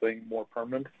to something more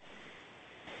permanent?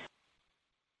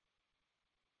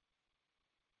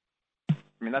 I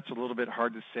mean, that's a little bit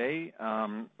hard to say.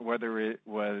 Whether it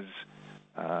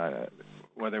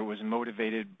was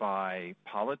motivated by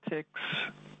politics,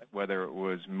 whether it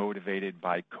was motivated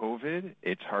by COVID,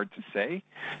 it's hard to say.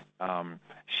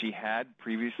 She had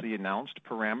previously announced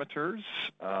parameters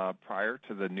prior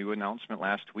to the new announcement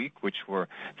last week, which were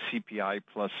CPI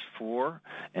plus 4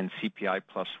 and CPI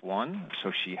plus 1.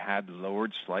 So she had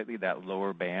lowered slightly that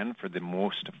lower band for the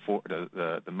most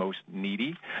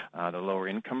needy, the lower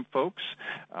income folks.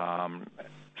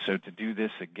 So to do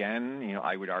this again,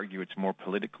 I would argue it's more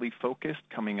politically focused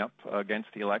coming up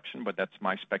against the election, but that's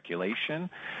my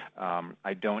speculation.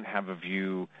 I don't have a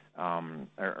view,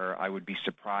 or I would be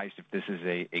surprised if this is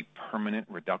a permanent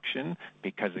reduction,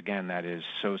 because again, that is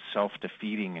so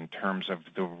self-defeating in terms of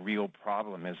the real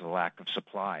problem is a lack of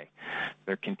supply.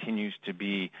 There continues to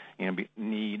be,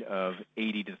 need of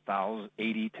 80 to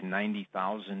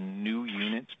 90,000 new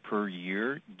units per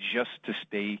year just to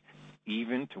stay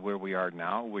even to where we are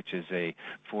now, which is a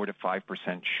 4 to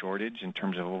 5% shortage in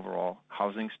terms of overall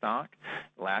housing stock.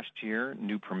 Last year,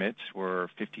 new permits were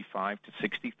 55 to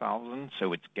 60,000,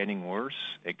 so it's getting worse.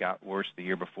 It got worse the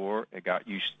year before. It got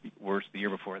worse the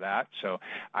year before that. So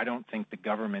I don't think the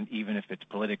government, even if it's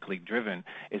politically driven,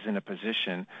 is in a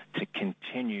position to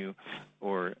continue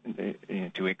or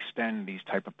to extend these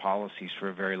type of policies for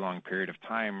a very long period of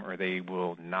time, or they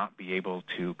will not be able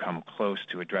to come close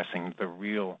to addressing the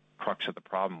real crux of the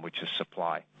problem, which is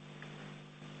supply.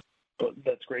 Well,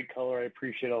 that's great color. I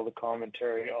appreciate all the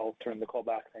commentary. I'll turn the call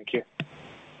back. Thank you.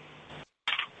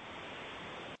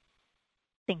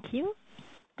 Thank you.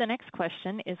 The next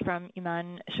question is from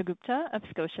Iman Shagupta of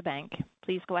Scotiabank.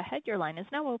 Please go ahead. Your line is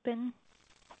now open.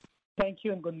 Thank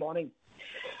you and good morning.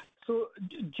 So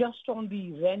just on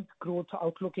the rent growth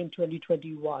outlook in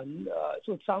 2021,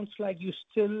 so it sounds like you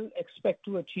still expect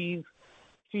to achieve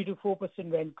 3 to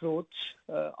 4% rent growth,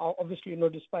 obviously,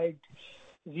 despite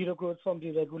zero growth from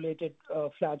the regulated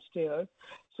flats there.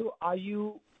 So are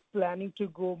you planning to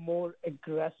go more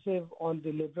aggressive on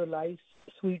the liberalized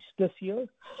suites this year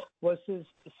versus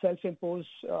self-imposed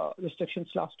restrictions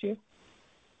last year?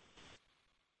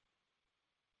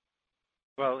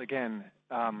 Well, again,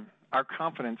 our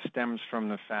confidence stems from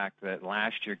the fact that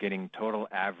last year getting total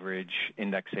average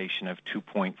indexation of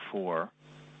 2.4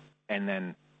 and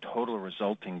then total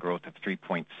resulting growth of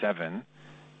 3.7.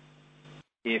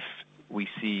 If we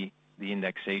see the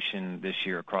indexation this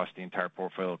year across the entire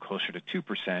portfolio closer to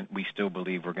 2%, we still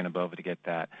believe we're going to be able to get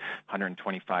that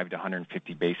 125 to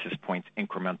 150 basis points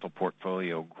incremental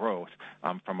portfolio growth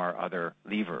from our other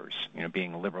levers,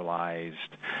 being liberalized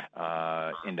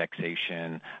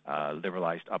indexation,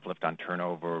 liberalized uplift on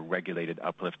turnover, regulated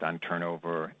uplift on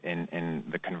turnover, in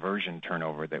the conversion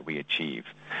turnover that we achieve.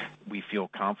 We feel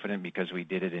confident because we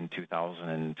did it in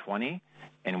 2020.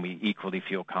 And we equally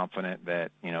feel confident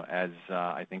that, as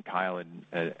I think Kyle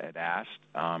had asked,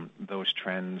 those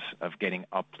trends of getting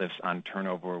uplifts on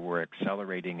turnover were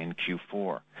accelerating in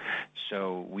Q4.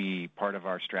 So part of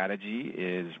our strategy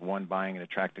is, one, buying at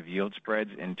attractive yield spreads,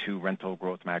 and two, rental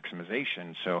growth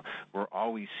maximization. So we're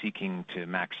always seeking to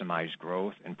maximize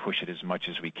growth and push it as much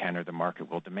as we can, or the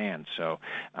market will demand. So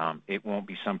it won't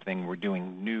be something we're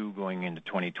doing new going into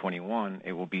 2021.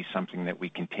 It will be something that we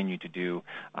continue to do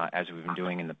as we've been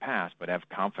doing in the past, but have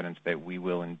confidence that we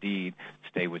will indeed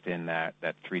stay within that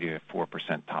 3 to 4%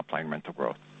 top line rental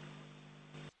growth.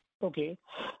 Okay.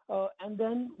 And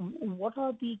then what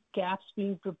are the caps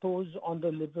being proposed on the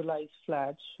liberalized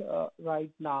flats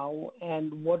right now,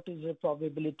 and what is the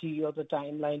probability or the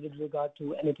timeline with regard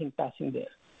to anything passing there?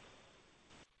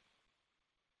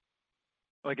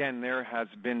 Again, there has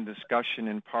been discussion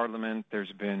in Parliament.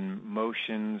 There's been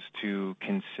motions to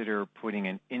consider putting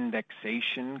an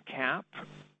indexation cap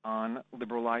on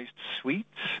liberalized suites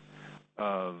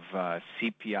of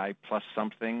CPI plus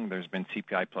something. There's been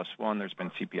CPI plus 1, there's been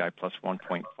CPI plus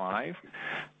 1.5.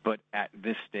 But at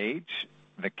this stage,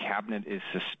 the cabinet is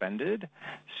suspended,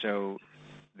 so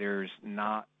there's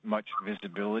not much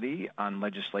visibility on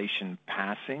legislation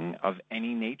passing of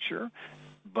any nature,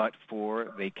 but for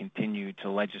they continue to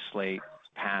legislate,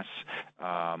 pass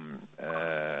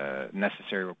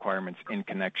necessary requirements in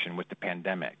connection with the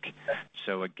pandemic.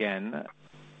 So again,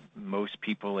 most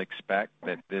people expect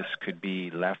that this could be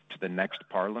left to the next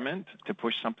parliament to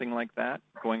push something like that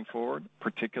going forward,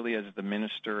 particularly as the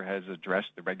minister has addressed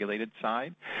the regulated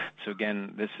side. So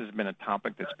again, this has been a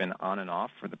topic that's been on and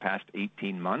off for the past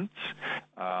 18 months.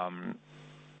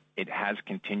 It has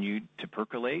continued to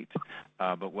percolate,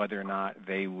 but whether or not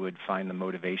they would find the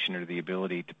motivation or the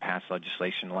ability to pass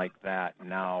legislation like that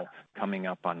now coming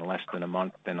up on less than a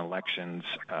month in elections,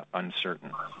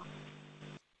 uncertain.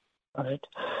 All right.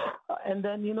 And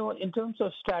then, in terms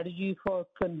of strategy for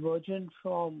conversion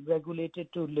from regulated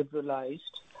to liberalized,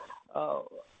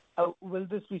 will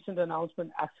this recent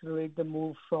announcement accelerate the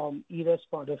move from ERE's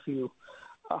point of view?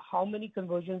 How many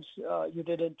conversions you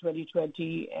did in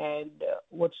 2020, and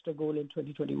what's the goal in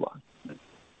 2021?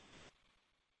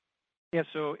 Yeah,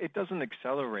 so it doesn't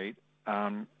accelerate.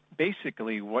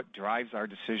 Basically, what drives our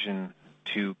decision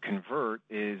to convert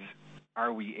is,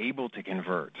 are we able to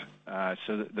convert?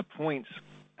 So the points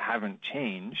haven't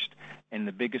changed, and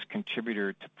the biggest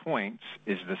contributor to points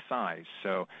is the size.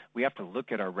 So we have to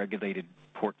look at our regulated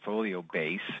portfolio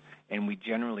base, and we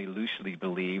generally loosely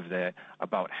believe that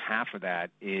about half of that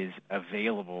is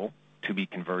available to be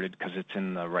converted because it's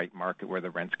in the right market where the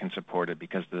rents can support it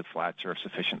because the flats are of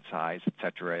sufficient size, et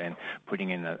cetera, and putting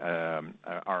in a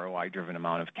ROI-driven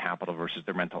amount of capital versus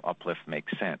the rental uplift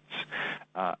makes sense.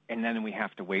 And then we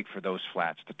have to wait for those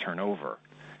flats to turn over.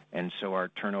 And so our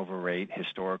turnover rate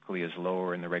historically is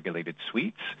lower in the regulated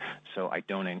suites, so I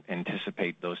don't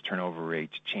anticipate those turnover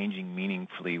rates changing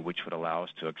meaningfully, which would allow us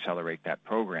to accelerate that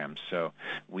program. So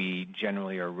we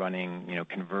generally are running,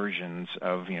 conversions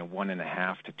of,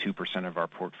 1.5% to 2% of our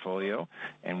portfolio,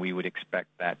 and we would expect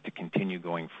that to continue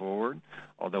going forward,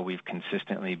 although we've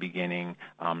consistently beginning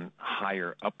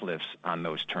higher uplifts on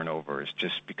those turnovers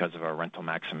just because of our rental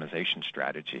maximization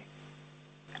strategy.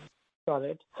 Got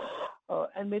it.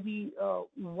 And maybe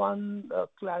one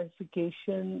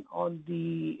clarification on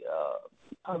the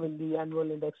annual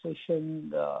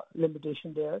indexation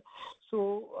limitation there.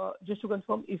 So just to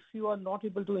confirm, if you are not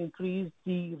able to increase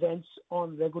the rents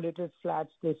on regulated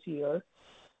flats this year,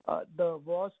 the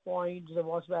WOZ points, the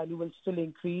WOZ value will still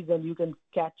increase and you can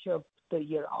catch up the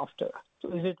year after. So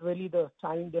is it really the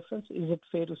timing difference? Is it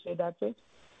fair to say that way?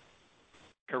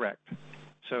 Correct.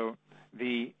 So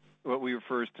what we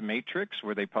refer to matrix,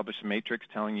 where they publish a matrix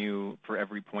telling you for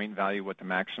every point value what the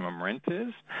maximum rent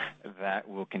is, that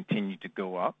will continue to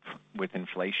go up with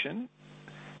inflation,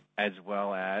 as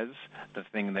well as the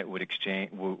thing that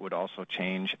would also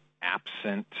change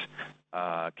absent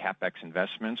CapEx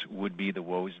investments would be the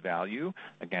WOZ value.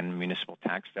 Again, municipal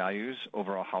tax values.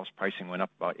 Overall house pricing went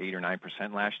up about 8 or 9%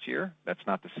 last year. That's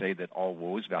not to say that all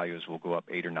WOZ values will go up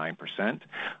 8 or 9%.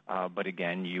 But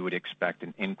again, you would expect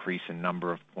an increase in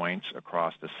number of points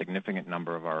across the significant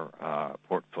number of our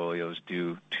portfolios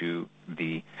due to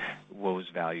the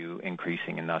WOZ value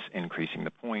increasing and thus increasing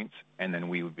the points. And then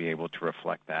we would be able to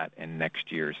reflect that in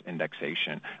next year's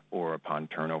indexation or upon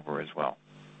turnover as well.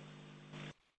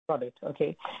 Got it.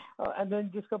 Okay. And then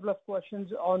just a couple of questions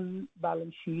on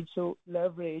balance sheet. So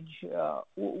leverage,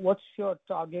 what's your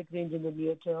target range in the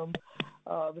near term?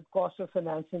 With cost of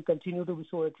financing continue to be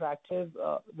so attractive,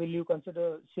 will you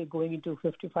consider, say, going into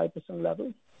 55%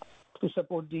 level to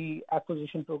support the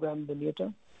acquisition program in the near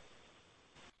term?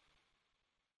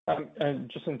 And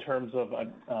just in terms of,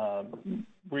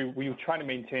 we try to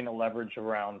maintain a leverage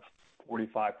around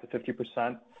 45 to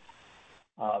 50%.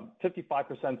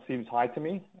 55% seems high to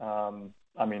me.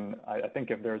 I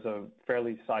think if there's a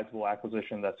fairly sizable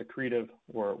acquisition that's accretive,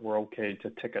 we're okay to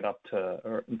tick it up to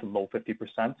the low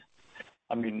 50%.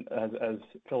 As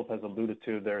Philip has alluded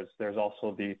to, there's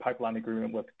also the pipeline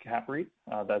agreement with REIT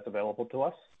that's available to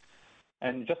us.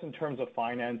 And just in terms of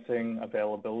financing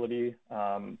availability,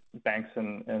 banks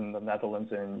in the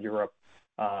Netherlands and Europe,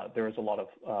 there is a lot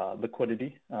of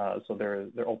liquidity, so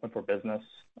they're open for business.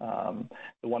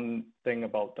 The one thing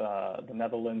about the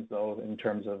Netherlands, though, in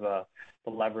terms of the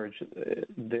leverage,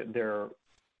 their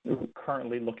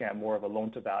currently looking at more of a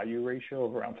loan-to-value ratio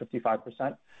of around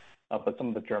 55%, but some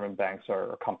of the German banks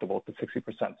are comfortable with the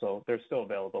 60%, so there's still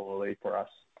availability for us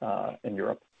in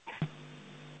Europe.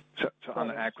 So on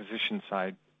the acquisition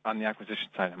side,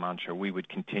 Himanshu, we would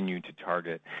continue to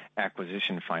target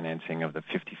acquisition financing of the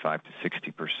 55 to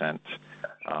 60%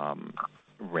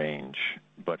 range.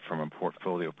 But from a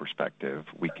portfolio perspective,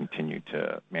 we continue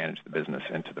to manage the business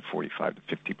into the 45 to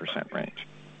 50% range.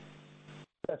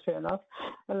 That's fair enough.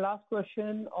 And last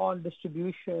question on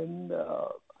distribution,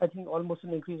 I think almost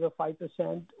an increase of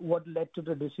 5%. What led to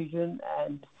the decision,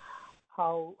 and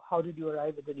how did you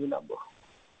arrive at the new number?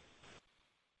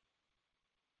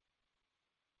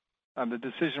 The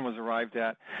decision was arrived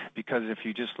at because if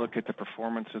you just look at the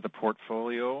performance of the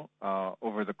portfolio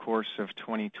over the course of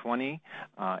 2020,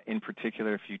 in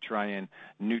particular, if you try and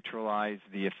neutralize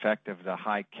the effect of the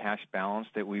high cash balance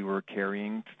that we were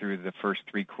carrying through the first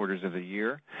 3 quarters of the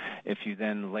year, if you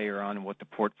then layer on what the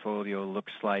portfolio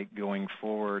looks like going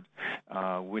forward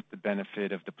with the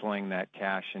benefit of deploying that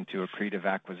cash into accretive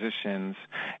acquisitions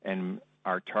and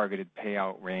our targeted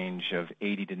payout range of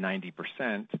 80 to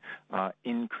 90%,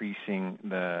 increasing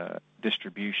the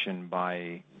distribution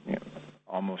by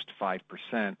almost 5%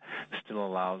 still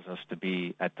allows us to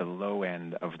be at the low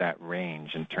end of that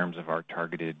range in terms of our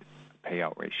targeted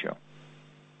payout ratio.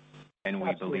 And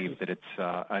we believe that it's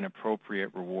an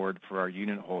appropriate reward for our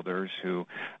unit holders who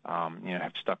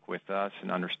have stuck with us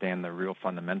and understand the real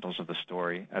fundamentals of the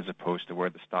story as opposed to where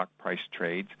the stock price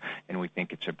trades, and we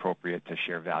think it's appropriate to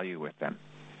share value with them.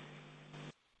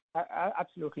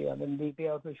 Absolutely. I mean, the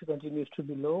payout ratio continues to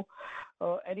be low.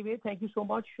 Anyway, thank you so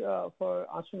much for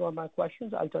answering all my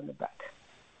questions. I'll turn it back.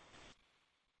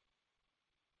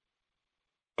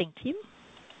 Thank you.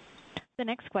 The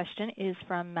next question is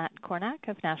from Matt Kornack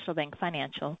of National Bank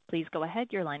Financial. Please go ahead.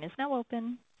 Your line is now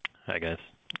open. Hi, guys.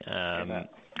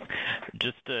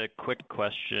 Just a quick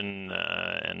question,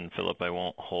 and Philip, I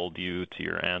won't hold you to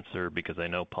your answer because I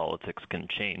know politics can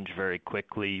change very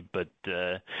quickly, but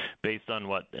based on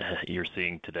what you're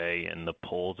seeing today in the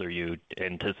polls, are you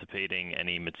anticipating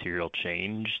any material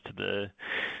change to the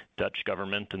Dutch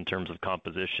government in terms of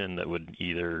composition that would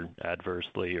either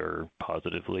adversely or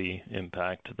positively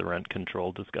impact the rent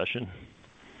control discussion?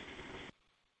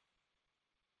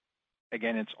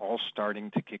 Again, it's all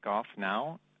starting to kick off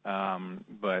now,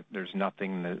 but there's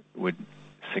nothing that would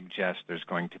suggest there's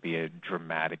going to be a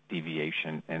dramatic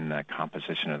deviation in the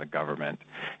composition of the government.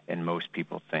 And most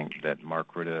people think that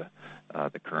Mark Rutte,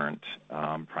 the current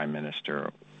Prime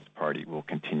Minister's party, will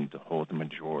continue to hold the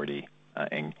majority,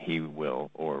 and he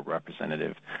will, or a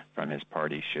representative from his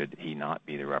party, should he not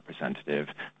be the representative,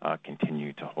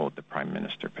 continue to hold the Prime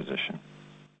Minister position.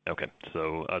 Okay,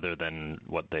 so other than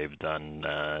what they've done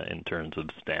in terms of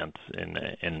stance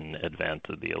in advance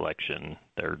of the election,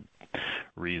 they're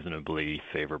reasonably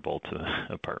favorable to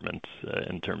apartments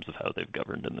in terms of how they've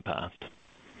governed in the past.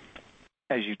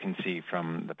 As you can see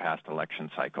from the past election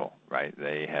cycle, right,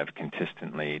 they have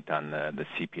consistently done the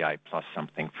CPI plus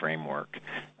something framework,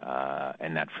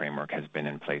 and that framework has been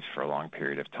in place for a long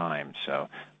period of time. So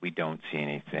we don't see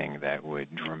anything that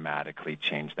would dramatically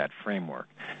change that framework.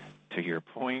 To your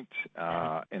point,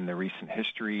 in the recent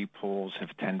history, polls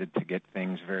have tended to get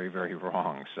things very, very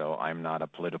wrong. So I'm not a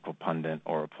political pundit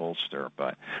or a pollster,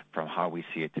 but from how we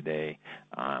see it today,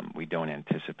 we don't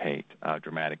anticipate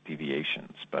dramatic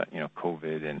deviations. But,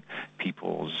 COVID and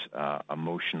people's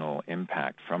emotional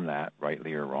impact from that,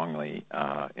 rightly or wrongly,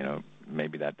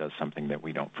 maybe that does something that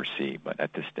we don't foresee. But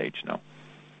at this stage, no.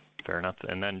 Fair enough.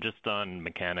 And then just on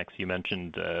mechanics, you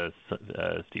mentioned,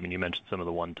 Stephen, you mentioned some of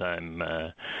the one-time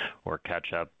or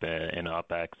catch-up in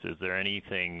OPEX. Is there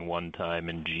anything one-time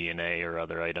in G&A or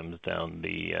other items down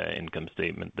the income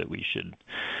statement that we should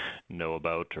know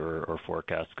about or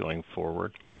forecast going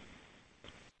forward?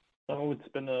 Oh, it's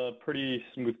been a pretty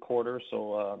smooth quarter,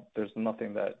 so there's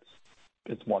nothing that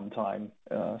is one-time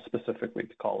specifically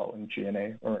to call out in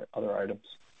G&A or other items.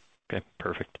 Okay,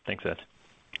 perfect. Thanks, Ed.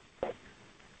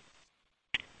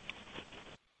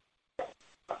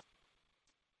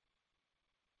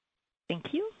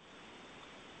 Thank you.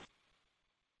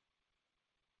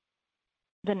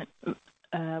 Then,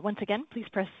 once again, please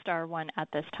press star 1 at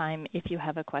this time if you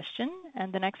have a question.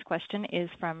 And the next question is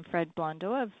from Fred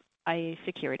Blondeau of IA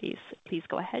Securities. Please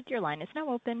go ahead. Your line is now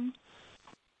open.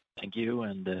 Thank you,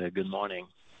 and good morning.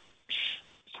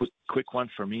 Quick one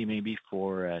for me, maybe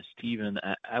for Stephen.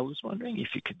 I was wondering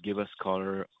if you could give us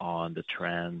color on the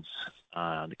trends,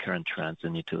 the current trends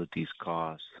in utilities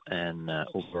costs and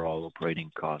overall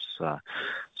operating costs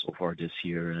so far this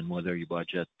year, and whether you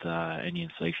budget any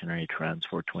inflationary trends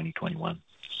for 2021.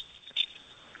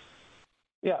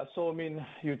 Yeah, so I mean,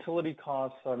 utility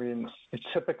costs, I mean, it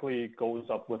typically goes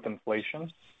up with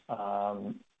inflation.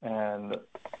 And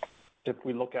if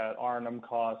we look at R&M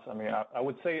costs, I mean, I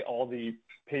would say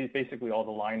basically all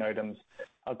the line items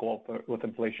go up with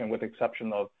inflation, with the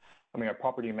exception of, I mean, our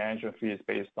property management fee is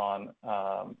based on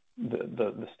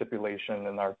the stipulation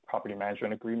in our property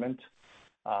management agreement.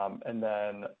 And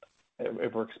then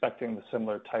if we're expecting the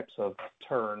similar types of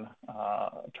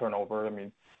turnover, I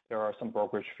mean, there are some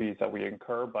brokerage fees that we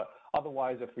incur, but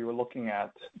otherwise, if we were looking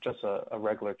at just a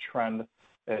regular trend,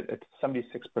 it's 76%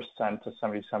 to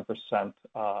 77%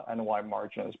 NOI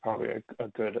margin is probably a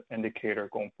good indicator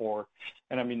going forward.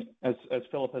 And I mean, as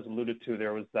Philip has alluded to,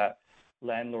 there was that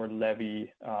landlord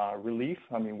levy relief.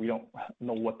 I mean, we don't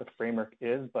know what the framework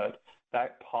is, but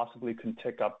that possibly can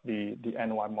tick up the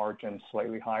NOI margin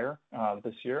slightly higher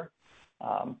this year.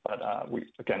 But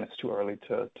again, it's too early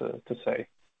to say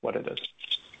what it is.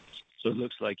 So it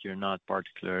looks like you're not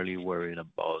particularly worried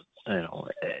about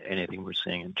anything we're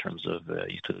seeing in terms of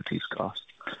utilities costs.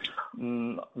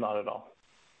 Not at all.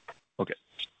 Okay,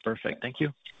 perfect. Thank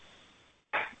you.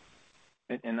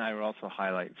 And I would also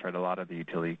highlight, Fred, a lot of the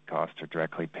utility costs are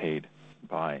directly paid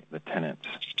by the tenants,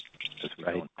 because we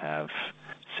don't have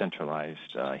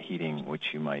centralized heating, which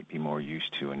you might be more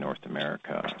used to in North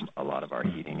America. A lot of our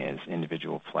heating is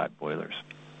individual flat boilers.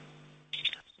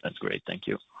 That's great. Thank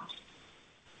you.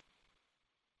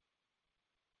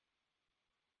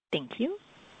 Thank you.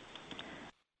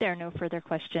 There are no further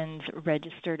questions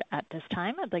registered at this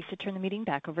time. I'd like to turn the meeting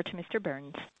back over to Mr.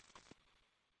 Burns.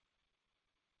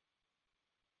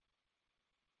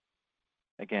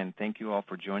 Again, thank you all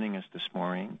for joining us this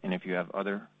morning. And if you have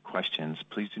other questions,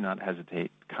 please do not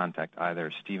hesitate to contact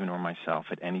either Stephen or myself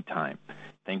at any time.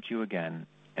 Thank you again,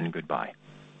 and goodbye.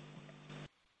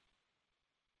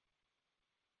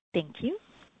 Thank you.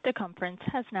 The conference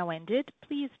has now ended.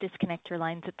 Please disconnect your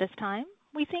lines at this time.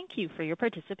 We thank you for your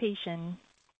participation.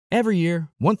 Every year,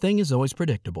 one thing is always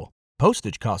predictable.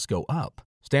 Postage costs go up.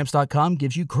 Stamps.com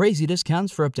gives you crazy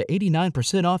discounts for up to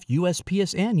 89% off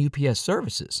USPS and UPS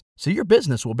services, so your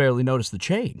business will barely notice the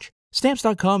change.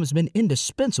 Stamps.com has been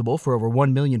indispensable for over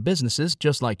 1 million businesses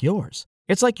just like yours.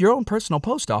 It's like your own personal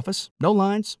post office. No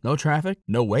lines, no traffic,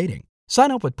 no waiting.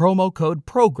 Sign up with promo code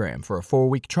PROGRAM for a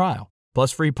 4-week trial,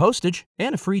 plus free postage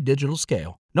and a free digital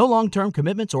scale. No long-term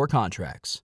commitments or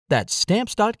contracts. That's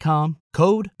Stamps.com,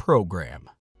 code PROGRAM.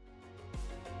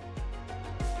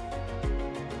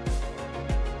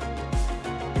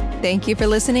 Thank you for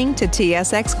listening to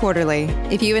TSX Quarterly.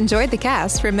 If you enjoyed the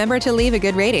cast, remember to leave a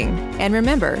good rating. And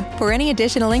remember, for any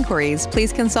additional inquiries,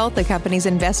 please consult the company's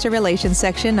investor relations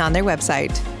section on their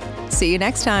website. See you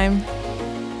next time.